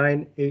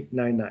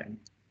 9899.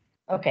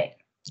 Okay.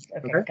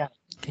 Okay. Got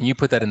it. Can you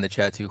put that in the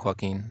chat too,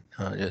 Joaquin?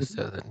 Just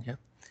so that, yeah.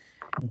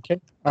 Okay.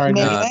 All right.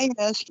 May I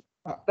ask?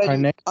 Our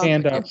next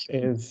hand up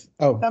is,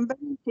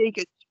 somebody take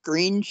a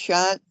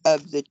screenshot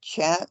of the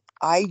chat.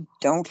 I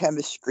don't have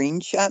a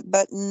screenshot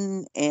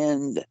button,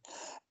 and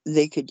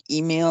they could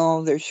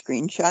email their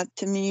screenshot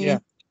to me. Yeah.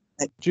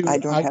 Jude,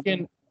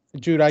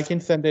 Jude, I can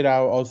send it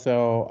out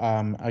also.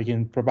 I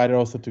can provide it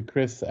also to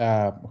Chris,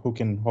 who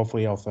can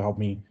hopefully also help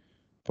me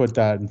put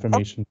that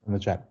information in the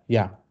chat.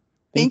 Yeah.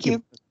 Thank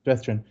you.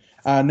 Suggestion.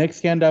 Next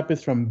hand up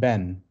is from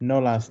Ben. No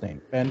last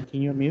name. Ben,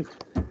 can you unmute?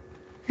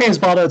 Hey,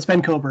 Osvaldo, it's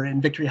Ben Kober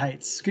in Victory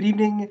Heights. Good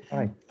evening.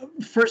 Hi.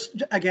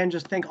 First, again,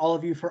 just thank all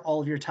of you for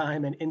all of your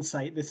time and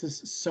insight. This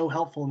is so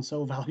helpful and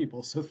so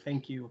valuable, so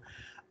thank you.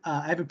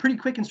 I have a pretty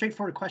quick and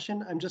straightforward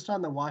question. I'm just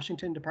on the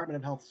Washington Department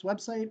of Health's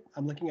website.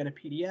 I'm looking at a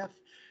PDF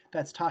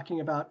that's talking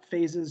about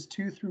phases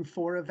 2 through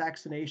 4 of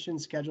vaccination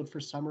scheduled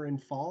for summer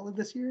and fall of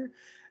this year.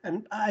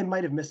 And I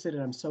might have missed it,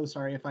 and I'm so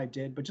sorry if I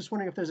did, but just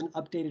wondering if there's an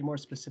updated, more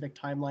specific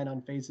timeline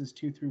on phases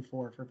 2 through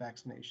 4 for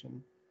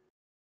vaccination.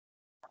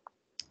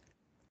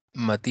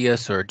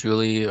 Matthias or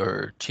Julie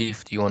or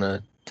Chief, do you want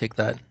to take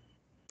that?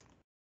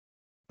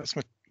 That's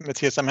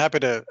Matthias. I'm happy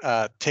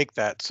to take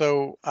that.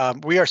 So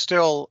we are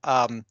still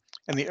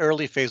in the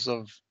early phase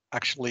of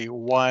actually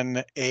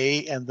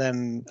 1A and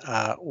then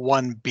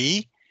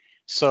 1B.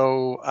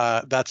 So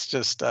that's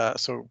just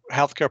so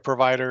healthcare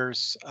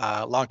providers,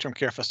 long-term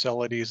care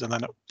facilities, and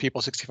then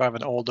people 65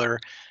 and older,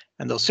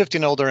 and those 50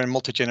 and older in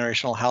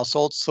multi-generational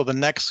households. So the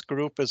next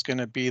group is going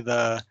to be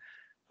the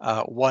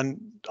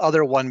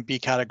other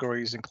 1B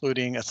categories,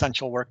 including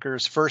essential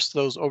workers. First,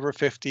 those over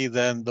 50,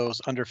 then those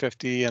under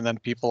 50, and then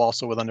people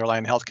also with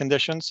underlying health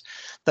conditions.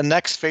 The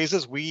next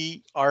phases,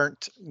 we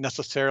aren't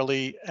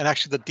necessarily, and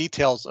actually the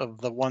details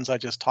of the ones I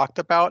just talked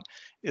about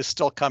is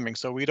still coming.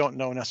 So we don't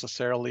know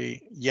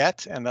necessarily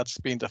yet, and that's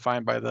being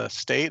defined by the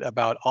state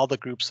about all the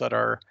groups that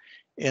are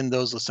in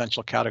those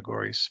essential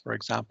categories, for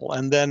example.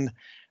 And then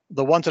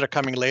the ones that are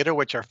coming later,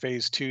 which are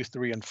phase 2,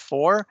 3, and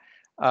 4,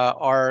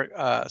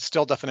 are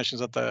still definitions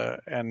that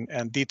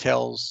and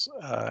details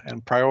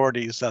and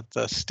priorities that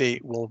the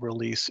state will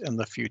release in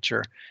the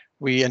future.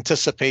 We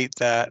anticipate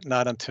that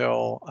not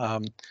until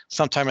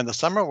sometime in the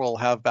summer we'll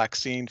have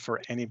vaccine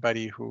for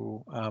anybody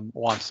who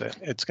wants it.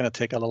 It's going to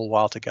take a little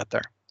while to get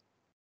there.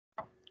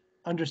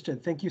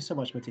 Understood. Thank you so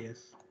much,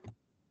 Matthias.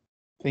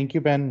 Thank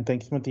you, Ben.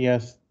 Thanks,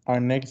 Matthias.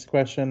 Our next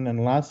question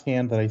and last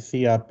hand that I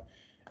see up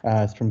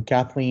is from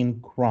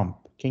Kathleen Crump.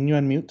 Can you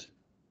unmute?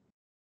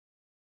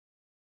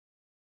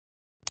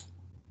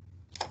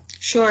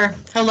 Sure.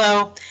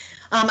 Hello.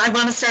 I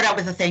want to start out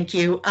with a thank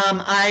you.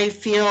 I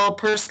feel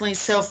personally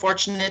so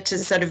fortunate to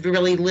sort of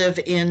really live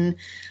in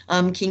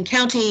King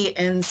County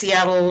and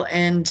Seattle,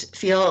 and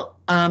feel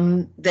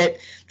that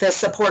the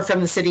support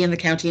from the city and the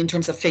county in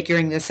terms of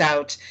figuring this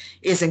out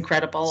is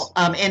incredible.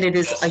 And it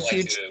is a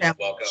huge challenge.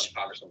 Welcome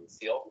Congresswoman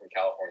Steele from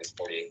California's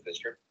 48th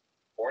District,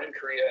 born in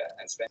Korea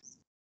and spent.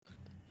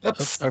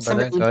 Oops, sorry about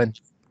that. Go ahead.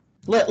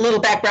 Little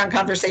background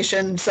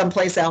conversation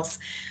someplace else.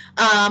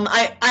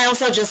 I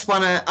also just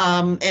want to,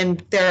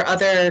 and there are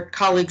other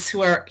colleagues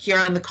who are here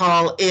on the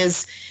call,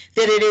 is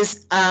that it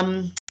is,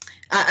 I'm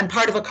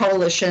part of a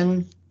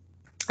coalition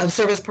of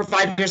service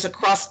providers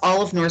across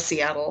all of North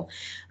Seattle.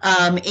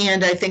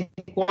 And I think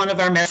one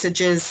of our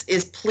messages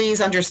is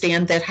please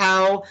understand that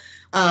how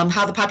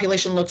the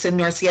population looks in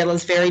North Seattle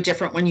is very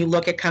different when you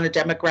look at kind of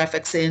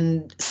demographics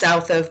in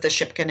south of the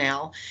Ship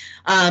Canal.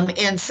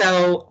 And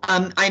so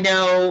I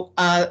know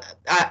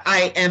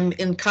I am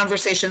in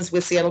conversations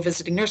with Seattle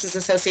Visiting Nurses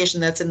Association,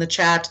 that's in the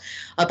chat,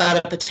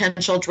 about a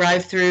potential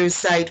drive-through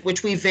site,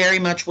 which we very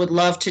much would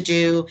love to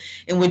do,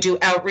 and would do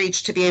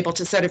outreach to be able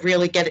to sort of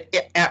really get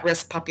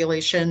at-risk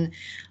population.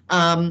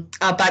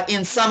 But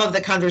in some of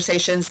the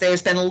conversations,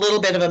 there's been a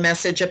little bit of a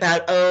message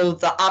about, oh,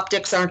 the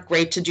optics aren't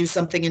great to do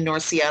something in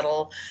North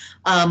Seattle,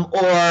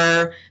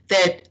 or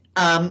that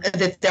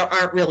that there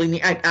aren't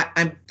really,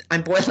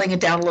 I'm boiling it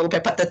down a little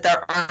bit, but that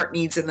there aren't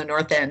needs in the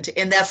North End,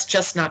 and that's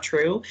just not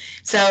true.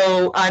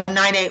 So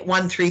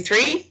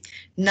 98133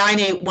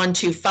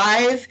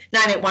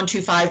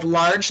 98125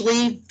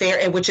 largely,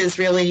 which is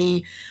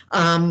really,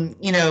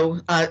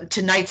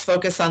 tonight's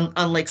focus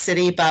on Lake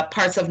City, but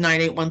parts of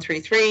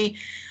 98133,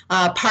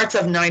 parts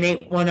of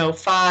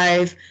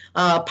 98105,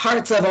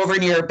 parts of over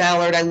near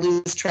Ballard, I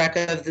lose track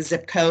of the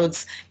zip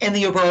codes, and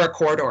the Aurora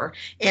corridor.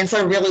 And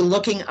so really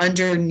looking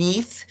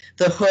underneath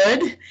the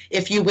hood,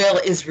 if you will,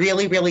 is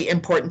really, really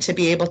important to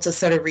be able to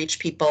sort of reach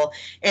people.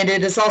 And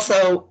it is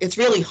also, it's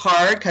really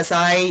hard because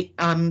I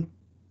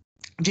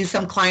do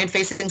some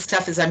client-facing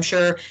stuff, as I'm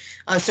sure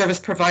service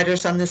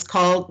providers on this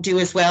call do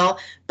as well.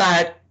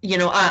 But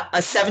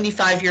a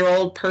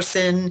 75-year-old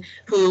person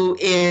who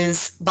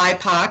is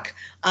BIPOC,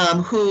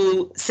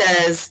 who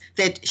says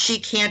that she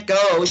can't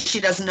go, she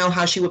doesn't know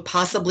how she would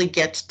possibly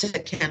get to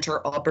Kent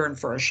or Auburn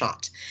for a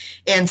shot.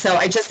 And so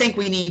I just think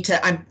we need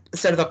to, I'm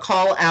sort of a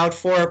call out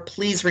for,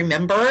 please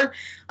remember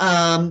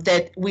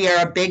that we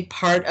are a big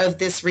part of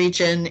this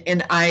region,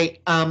 and I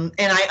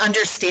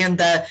understand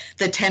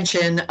the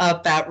tension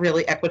of that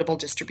really equitable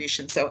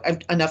distribution. So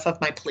enough of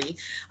my plea.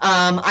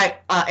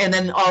 And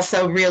then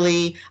also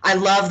really, I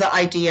love the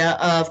idea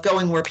of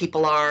going where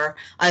people are.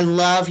 I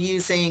love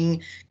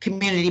using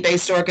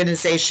community-based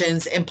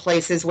organizations in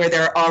places where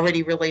there are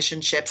already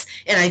relationships.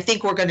 And I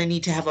think we're going to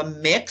need to have a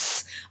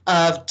mix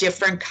of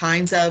different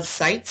kinds of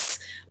sites.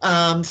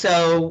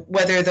 So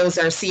whether those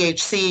are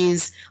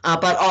CHCs,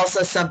 but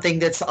also something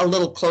that's a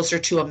little closer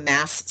to a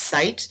mass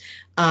site.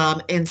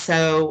 And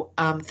so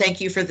thank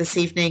you for this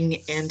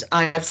evening. And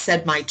I've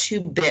said my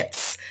 2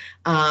 bits.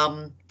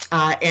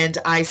 And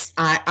I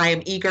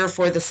am eager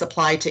for the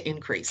supply to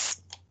increase.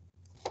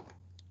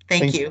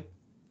 Thank you.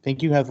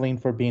 Thank you, Kathleen,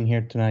 for being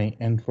here tonight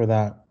and for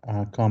that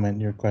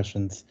comment, your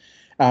questions.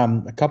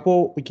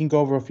 We can go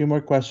over a few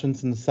more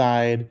questions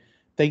inside.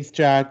 Thanks,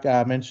 Jack,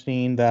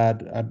 mentioning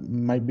that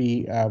might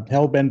be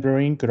Hellbent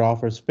Brewing could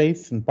offer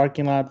space and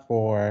parking lot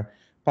for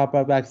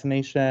pop-up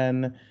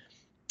vaccination.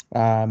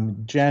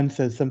 Jen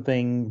says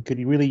something, could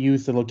you really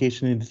use the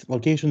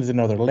locations in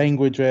other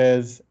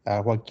languages?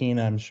 Joaquin,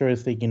 I'm sure,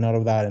 is taking note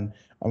of that. And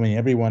I mean,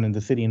 everyone in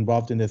the city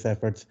involved in these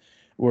efforts,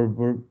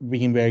 we're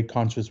being very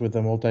conscious with the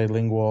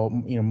multilingual,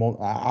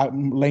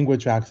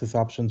 language access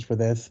options for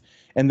this.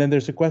 And then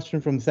there's a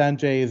question from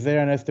Sanjay, is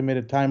there an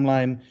estimated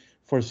timeline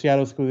for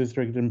Seattle School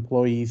District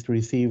employees to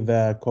receive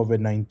the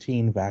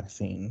COVID-19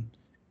 vaccine?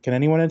 Can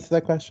anyone answer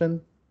that question?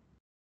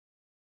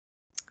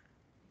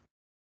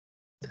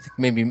 I think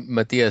maybe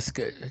Matthias,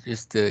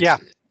 just to,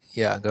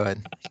 yeah, go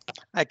ahead.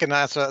 I can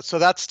answer. So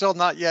that's still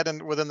not yet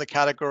within the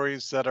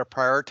categories that are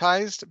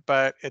prioritized,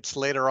 but it's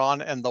later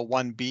on in the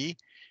 1B.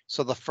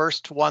 So the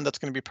first one that's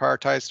going to be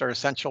prioritized are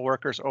essential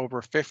workers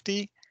over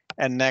 50.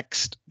 And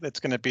next,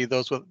 it's going to be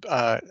those with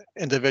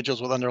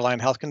individuals with underlying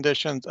health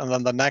conditions. And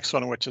then the next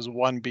one, which is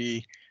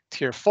 1B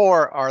tier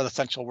 4, are the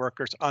essential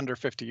workers under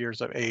 50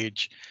 years of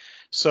age.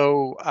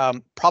 So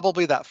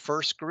probably that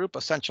first group,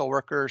 essential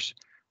workers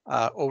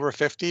over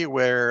 50,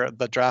 where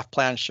the draft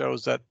plan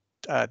shows that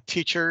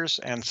teachers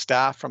and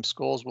staff from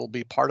schools will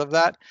be part of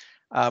that.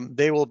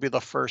 They will be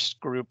the first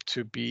group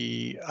to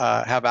be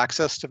have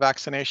access to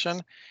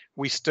vaccination.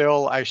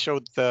 I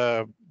showed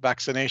the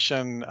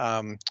vaccination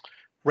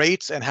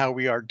rates and how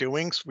we are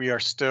doing. So we are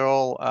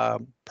still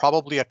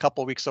probably a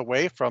couple weeks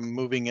away from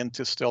moving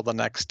into still the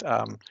next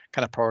kind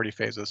of priority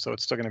phases. So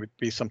it's still going to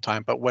be some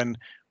time. But when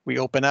we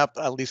open up,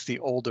 at least the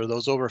older,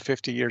 those over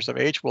 50 years of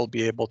age, will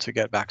be able to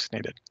get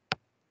vaccinated.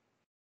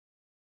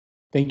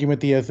 Thank you,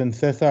 Matthias. And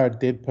Cesar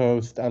did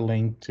post a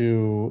link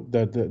to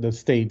the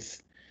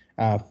state's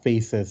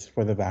phases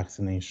for the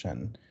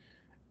vaccination.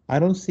 I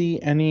don't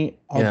see any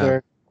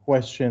other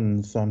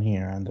questions on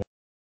here, Andres.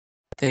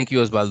 Thank you,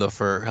 Osvaldo,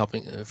 for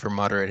helping, for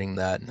moderating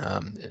that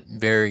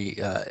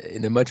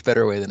in a much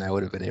better way than I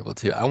would have been able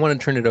to. I want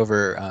to turn it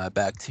over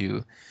back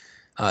to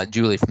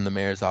Julie from the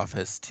mayor's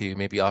office to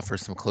maybe offer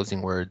some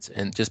closing words.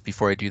 And just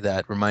before I do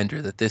that,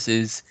 reminder that this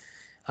is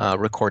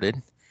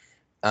recorded,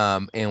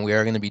 and we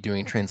are going to be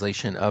doing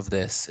translation of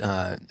this,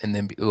 and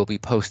then it will be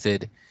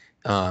posted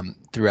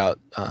throughout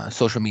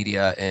social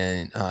media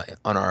and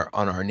on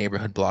our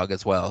neighborhood blog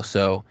as well.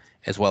 So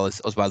as well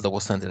as Osvaldo will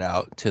send it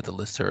out to the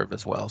listserv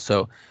as well.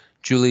 So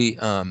Julie,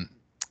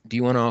 do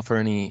you want to offer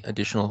any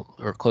additional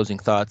or closing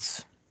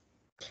thoughts?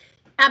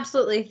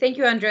 Absolutely. Thank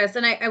you, Andres.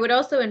 And I would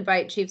also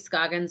invite Chief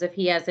Scoggins if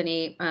he has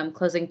any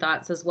closing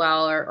thoughts as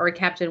well, or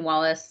Captain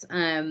Wallace.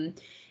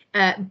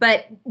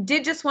 But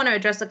did just want to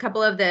address a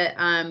couple of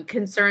the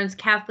concerns.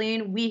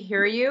 Kathleen, we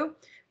hear you.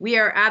 We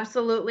are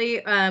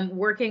absolutely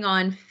working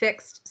on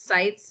fixed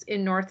sites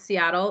in North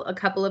Seattle, a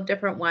couple of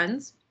different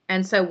ones.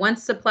 And so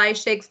once supply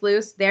shakes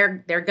loose,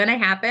 they're going to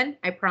happen,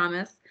 I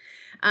promise.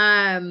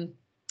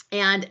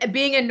 And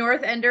being a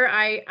North Ender,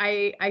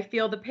 I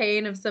feel the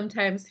pain of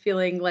sometimes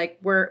feeling like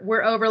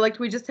we're overlooked.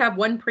 We just have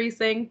one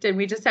precinct and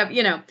we just have,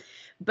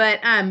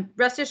 But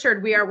rest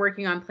assured, we are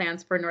working on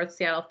plans for North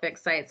Seattle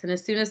fixed sites, and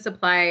as soon as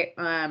supply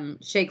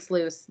shakes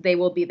loose, they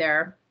will be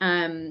there.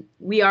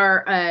 We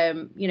are,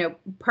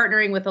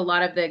 partnering with a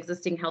lot of the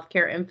existing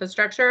healthcare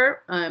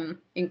infrastructure,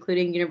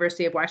 including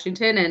University of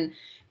Washington, and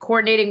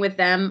coordinating with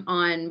them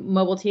on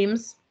mobile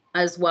teams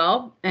as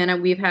well.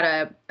 And we've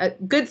had a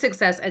good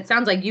success. It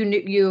sounds like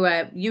you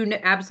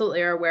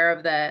absolutely are aware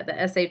of the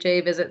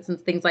SHA visits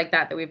and things like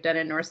that we've done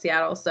in North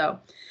Seattle. So.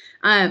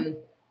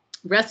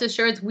 Rest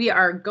assured, we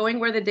are going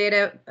where the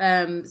data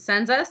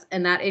sends us,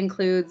 and that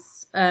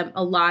includes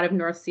a lot of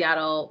North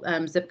Seattle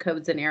zip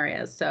codes and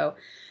areas. So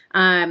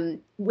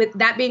with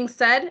that being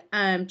said,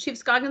 Chief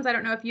Scoggins, I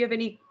don't know if you have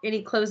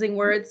any closing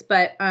words,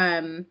 but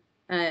the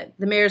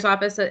mayor's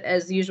office,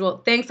 as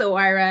usual, thanks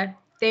OIRA,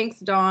 thanks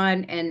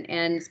Dawn,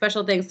 and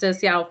special thanks to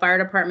Seattle Fire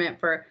Department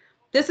for,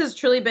 this has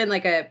truly been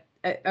like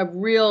a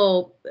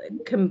real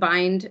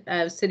combined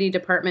city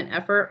department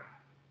effort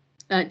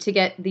to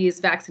get these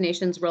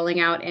vaccinations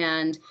rolling out,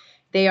 and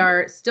they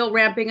are still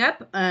ramping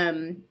up.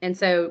 And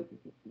so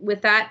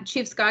with that,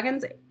 Chief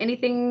Scoggins,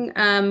 anything,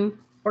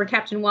 or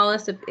Captain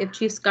Wallace, if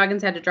Chief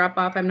Scoggins had to drop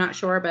off, I'm not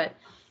sure, but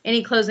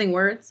any closing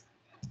words?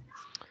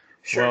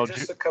 Sure, Well,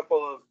 just a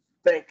couple of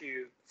thank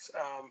yous.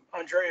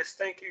 Andreas,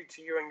 thank you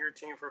to you and your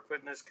team for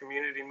putting this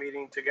community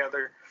meeting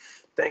together.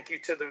 Thank you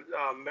to the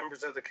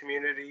members of the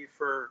community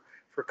for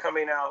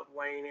coming out,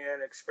 weighing in,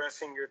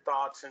 expressing your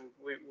thoughts, and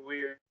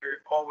we are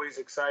always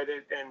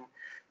excited, and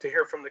to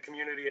hear from the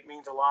community, it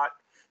means a lot.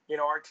 You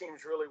know, our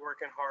team's really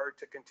working hard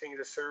to continue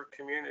to serve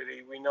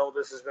community. We know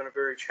this has been a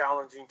very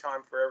challenging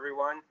time for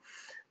everyone,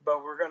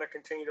 but we're going to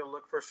continue to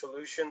look for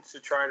solutions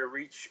to try to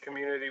reach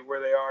community where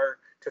they are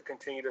to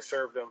continue to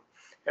serve them.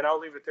 And I'll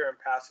leave it there and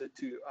pass it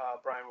to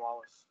Brian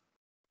Wallace.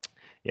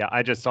 Yeah,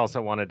 I just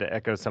also wanted to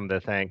echo some of the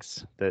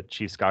thanks that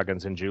Chief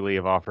Scoggins and Julie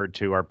have offered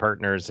to our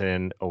partners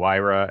in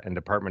OIRA and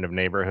Department of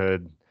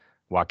Neighborhood,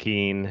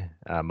 Joaquin,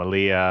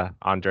 Malia,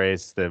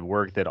 Andres. The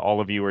work that all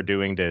of you are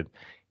doing to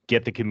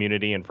get the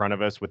community in front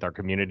of us with our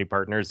community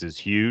partners is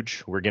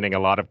huge. We're getting a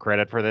lot of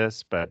credit for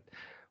this, but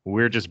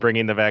we're just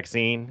bringing the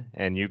vaccine,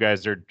 and you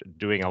guys are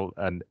doing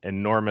an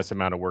enormous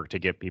amount of work to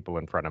get people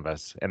in front of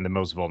us and the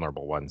most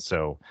vulnerable ones.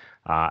 So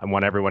I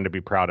want everyone to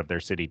be proud of their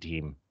city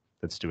team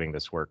that's doing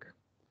this work.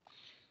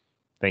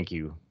 Thank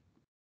you.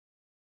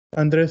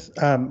 Andres,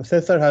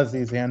 Cesar has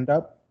his hand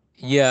up.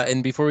 Yeah,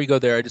 and before we go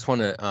there, I just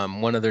want to,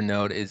 one other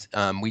note is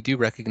we do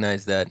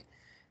recognize that,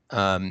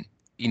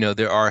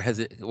 there are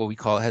what we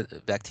call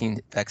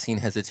vaccine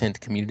hesitant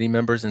community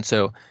members. And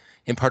so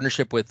in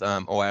partnership with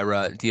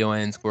OIRA,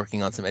 DON's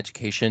working on some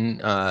education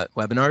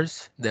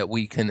webinars that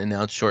we can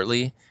announce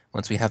shortly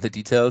once we have the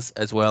details,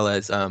 as well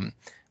as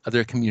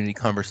other community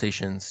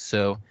conversations.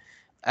 So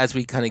as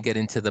we kind of get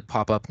into the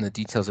pop-up and the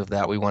details of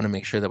that, we want to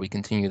make sure that we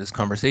continue this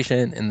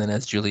conversation. And then,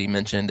 as Julie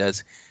mentioned,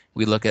 as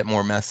we look at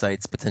more mass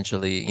sites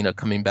potentially,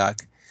 coming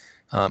back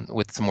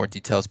with some more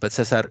details. But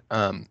Cesar,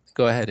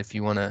 go ahead if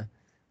you want to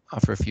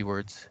offer a few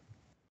words.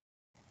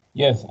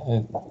 Yes,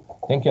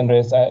 thank you,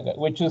 Andres.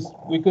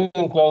 We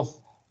couldn't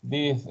close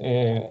this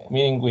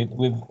meeting with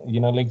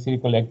Lake City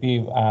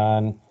Collective,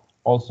 and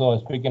also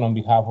speaking on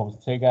behalf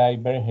of Segai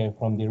Berhe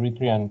from the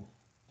Eritrean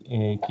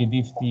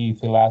Kidisti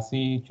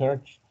Selassie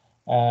Church.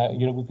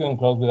 We couldn't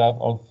close without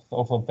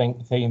also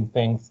saying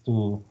thanks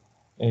to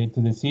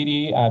the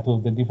city,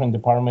 to the different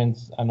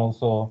departments, and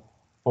also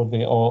for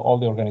all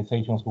the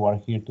organizations who are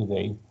here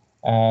today.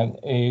 And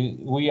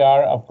we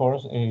are, of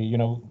course,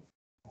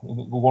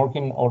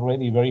 working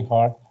already very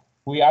hard.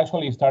 We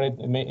actually started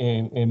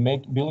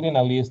building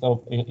a list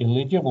of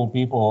eligible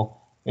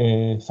people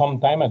some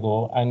time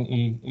ago, and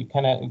it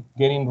kind of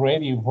getting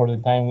ready for the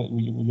time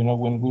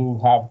when we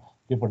will have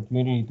the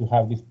opportunity to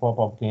have this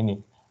pop-up clinic.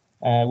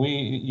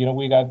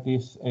 We got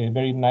this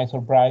very nice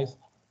surprise.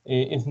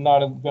 It's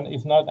not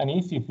an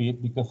easy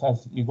feat because,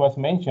 as it was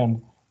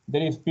mentioned,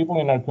 there is people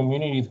in our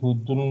communities who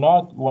do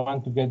not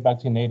want to get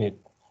vaccinated.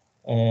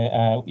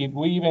 If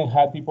we even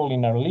had people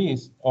in our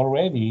list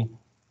already,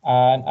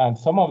 and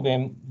some of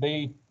them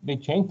they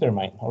changed their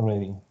mind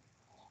already.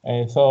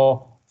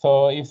 So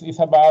it's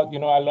about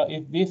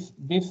if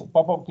this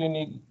pop-up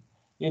clinic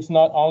is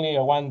not only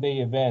a one-day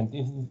event.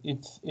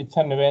 It's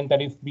an event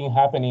that is been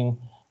happening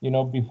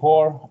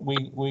before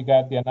we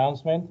got the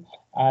announcement,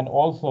 and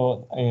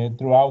also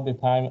throughout the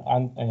time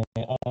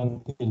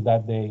until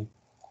that day.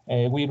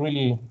 We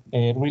really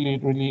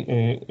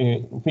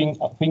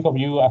think of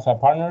you as our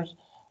partners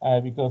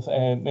because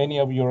many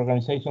of your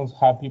organizations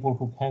have people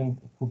who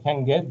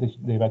can get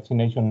the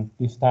vaccination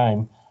this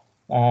time,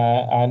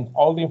 and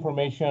all the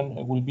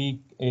information will be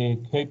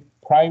kept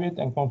private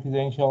and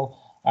confidential,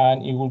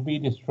 and it will be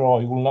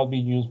destroyed. It will not be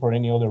used for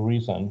any other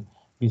reason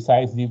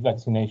besides this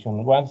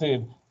vaccination. Once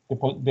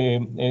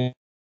the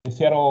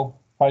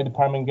Seattle Fire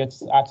Department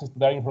gets access to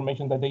that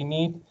information that they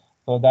need,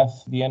 so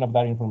that's the end of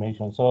that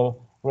information.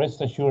 So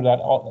rest assured that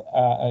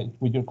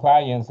with your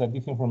clients that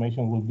this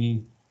information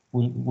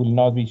will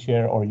not be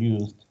shared or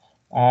used.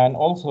 And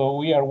also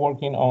we are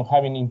working on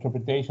having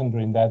interpretation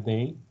during that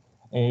day.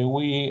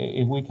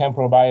 If we can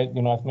provide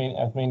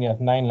as many as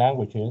 9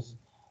 languages,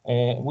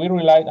 We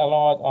relied a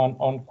lot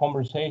on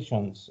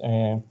conversations.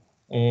 A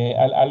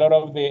lot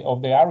of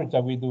the outreach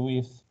that we do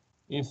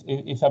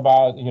is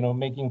about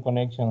making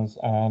connections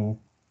and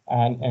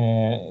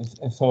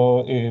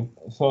so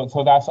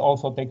that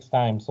also takes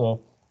time.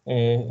 So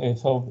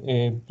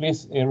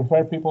please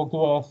refer people to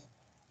us.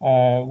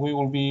 We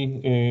will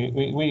be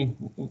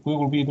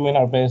doing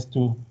our best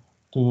to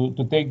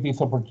take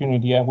this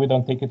opportunity, and we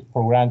don't take it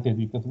for granted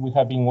because we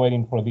have been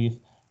waiting for this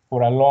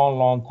for a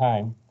long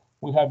time.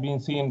 We have been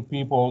seeing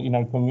people in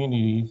our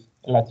communities,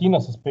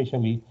 Latinos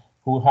especially,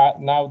 who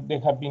they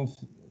have been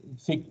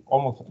sick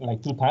almost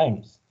like 2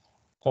 times.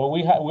 So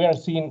we are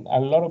seeing a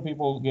lot of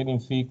people getting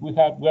sick. We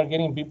are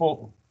getting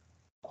people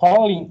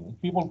calling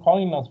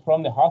us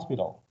from the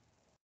hospital,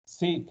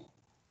 sick,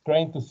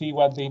 trying to see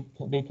what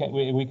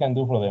we can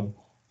do for them.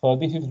 So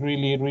this is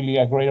really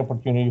a great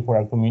opportunity for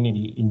our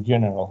community in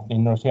general,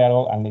 in North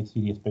Seattle and Lake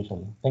City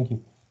especially. Thank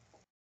you.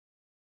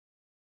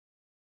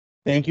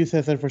 Thank you,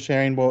 Cesar, for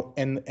sharing. Well,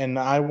 and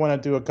I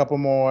want to do a couple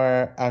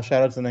more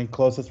shout outs and then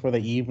close us for the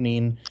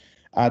evening.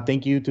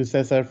 Thank you to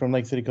Cesar from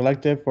Lake City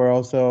Collective for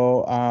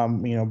also,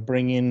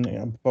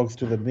 bringing folks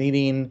to the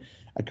meeting.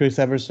 Chris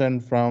Everson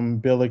from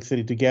Build Lake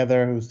City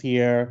Together, who's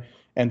here,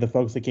 and the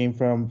folks that came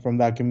from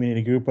that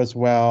community group as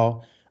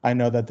well. I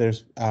know that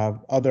there's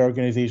other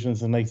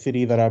organizations in Lake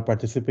City that are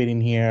participating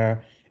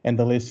here, and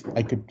the list,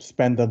 I could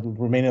spend the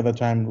remainder of the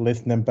time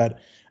listing them, but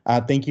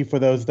thank you for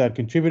those that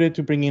contributed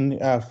to bringing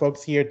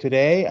folks here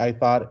today. I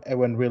thought it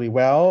went really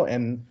well,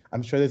 and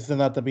I'm sure this is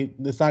not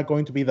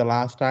going to be the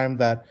last time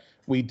that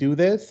we do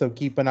this. So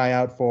keep an eye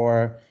out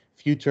for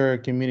future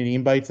community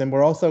invites, and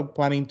we're also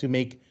planning to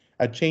make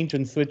a change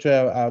and switch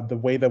the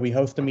way that we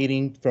host a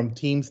meeting from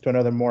Teams to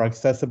another more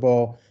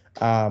accessible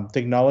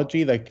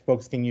technology that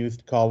folks can use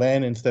to call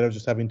in instead of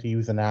just having to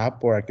use an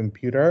app or a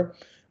computer.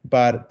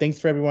 But thanks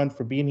for everyone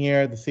for being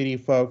here, the city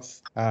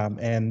folks,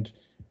 and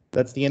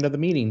that's the end of the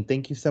meeting.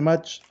 Thank you so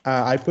much.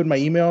 I put my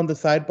email in the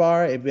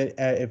sidebar.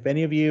 If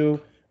any of you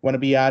want to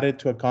be added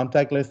to a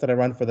contact list that I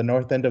run for the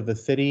north end of the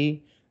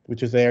city,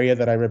 which is the area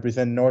that I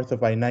represent north of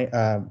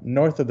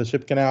the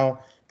Ship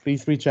Canal,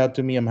 please reach out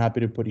to me. I'm happy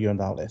to put you on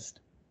that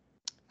list.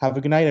 Have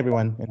a good night,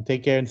 everyone, and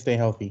take care and stay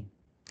healthy.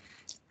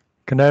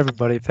 Good night,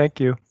 everybody. Thank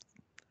you.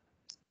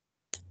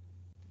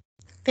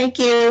 Thank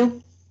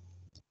you.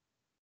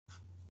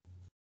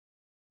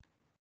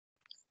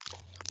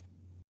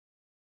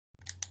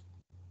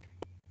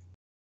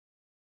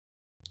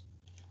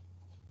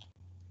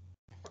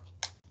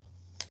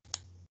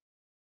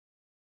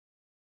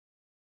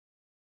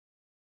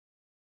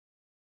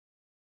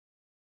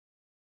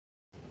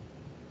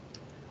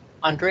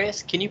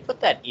 Andreas, can you put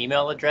that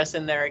email address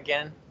in there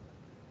again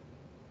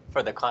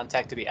for the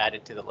contact to be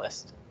added to the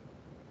list?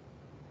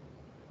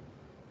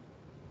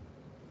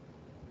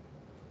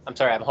 I'm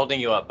sorry, I'm holding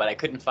you up, but I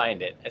couldn't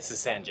find it. This is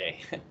Sanjay.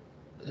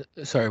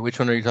 Sorry, which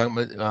one are you talking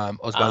about?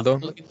 Osvaldo?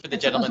 I'm looking for the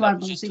gentleman that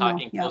was just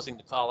talking, closing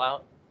the call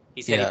out.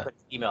 He said he put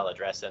his email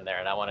address in there,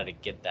 and I wanted to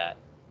get that.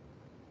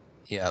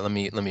 Yeah, let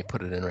me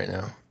put it in right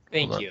now.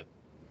 Thank you.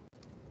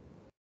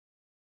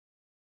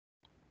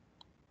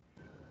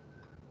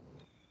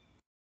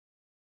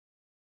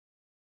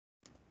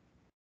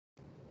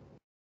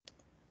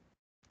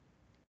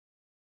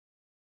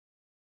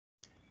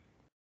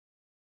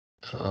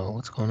 Oh,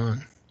 what's going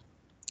on?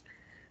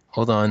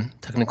 Hold on,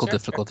 technical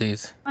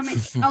difficulties. I'll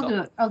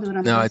do it. I'll do it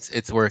on No, this.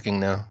 it's working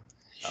now.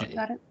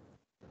 Got it.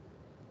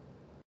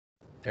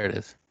 There it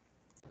is.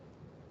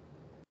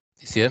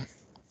 You see it?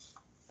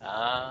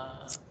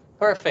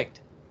 Perfect.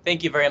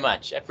 Thank you very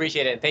much. I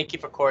appreciate it. Thank you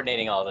for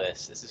coordinating all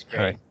this. This is great.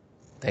 All right.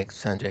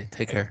 Thanks, Sanjay.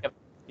 Take care. Yep.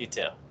 You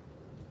too.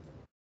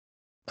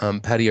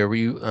 Patty, are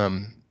you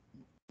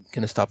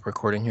gonna stop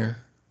recording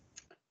here?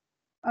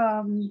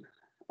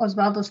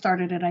 Osvaldo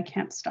started it. I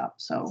can't stop,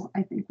 so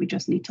I think we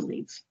just need to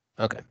leave.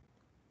 Okay.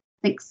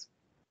 Thanks.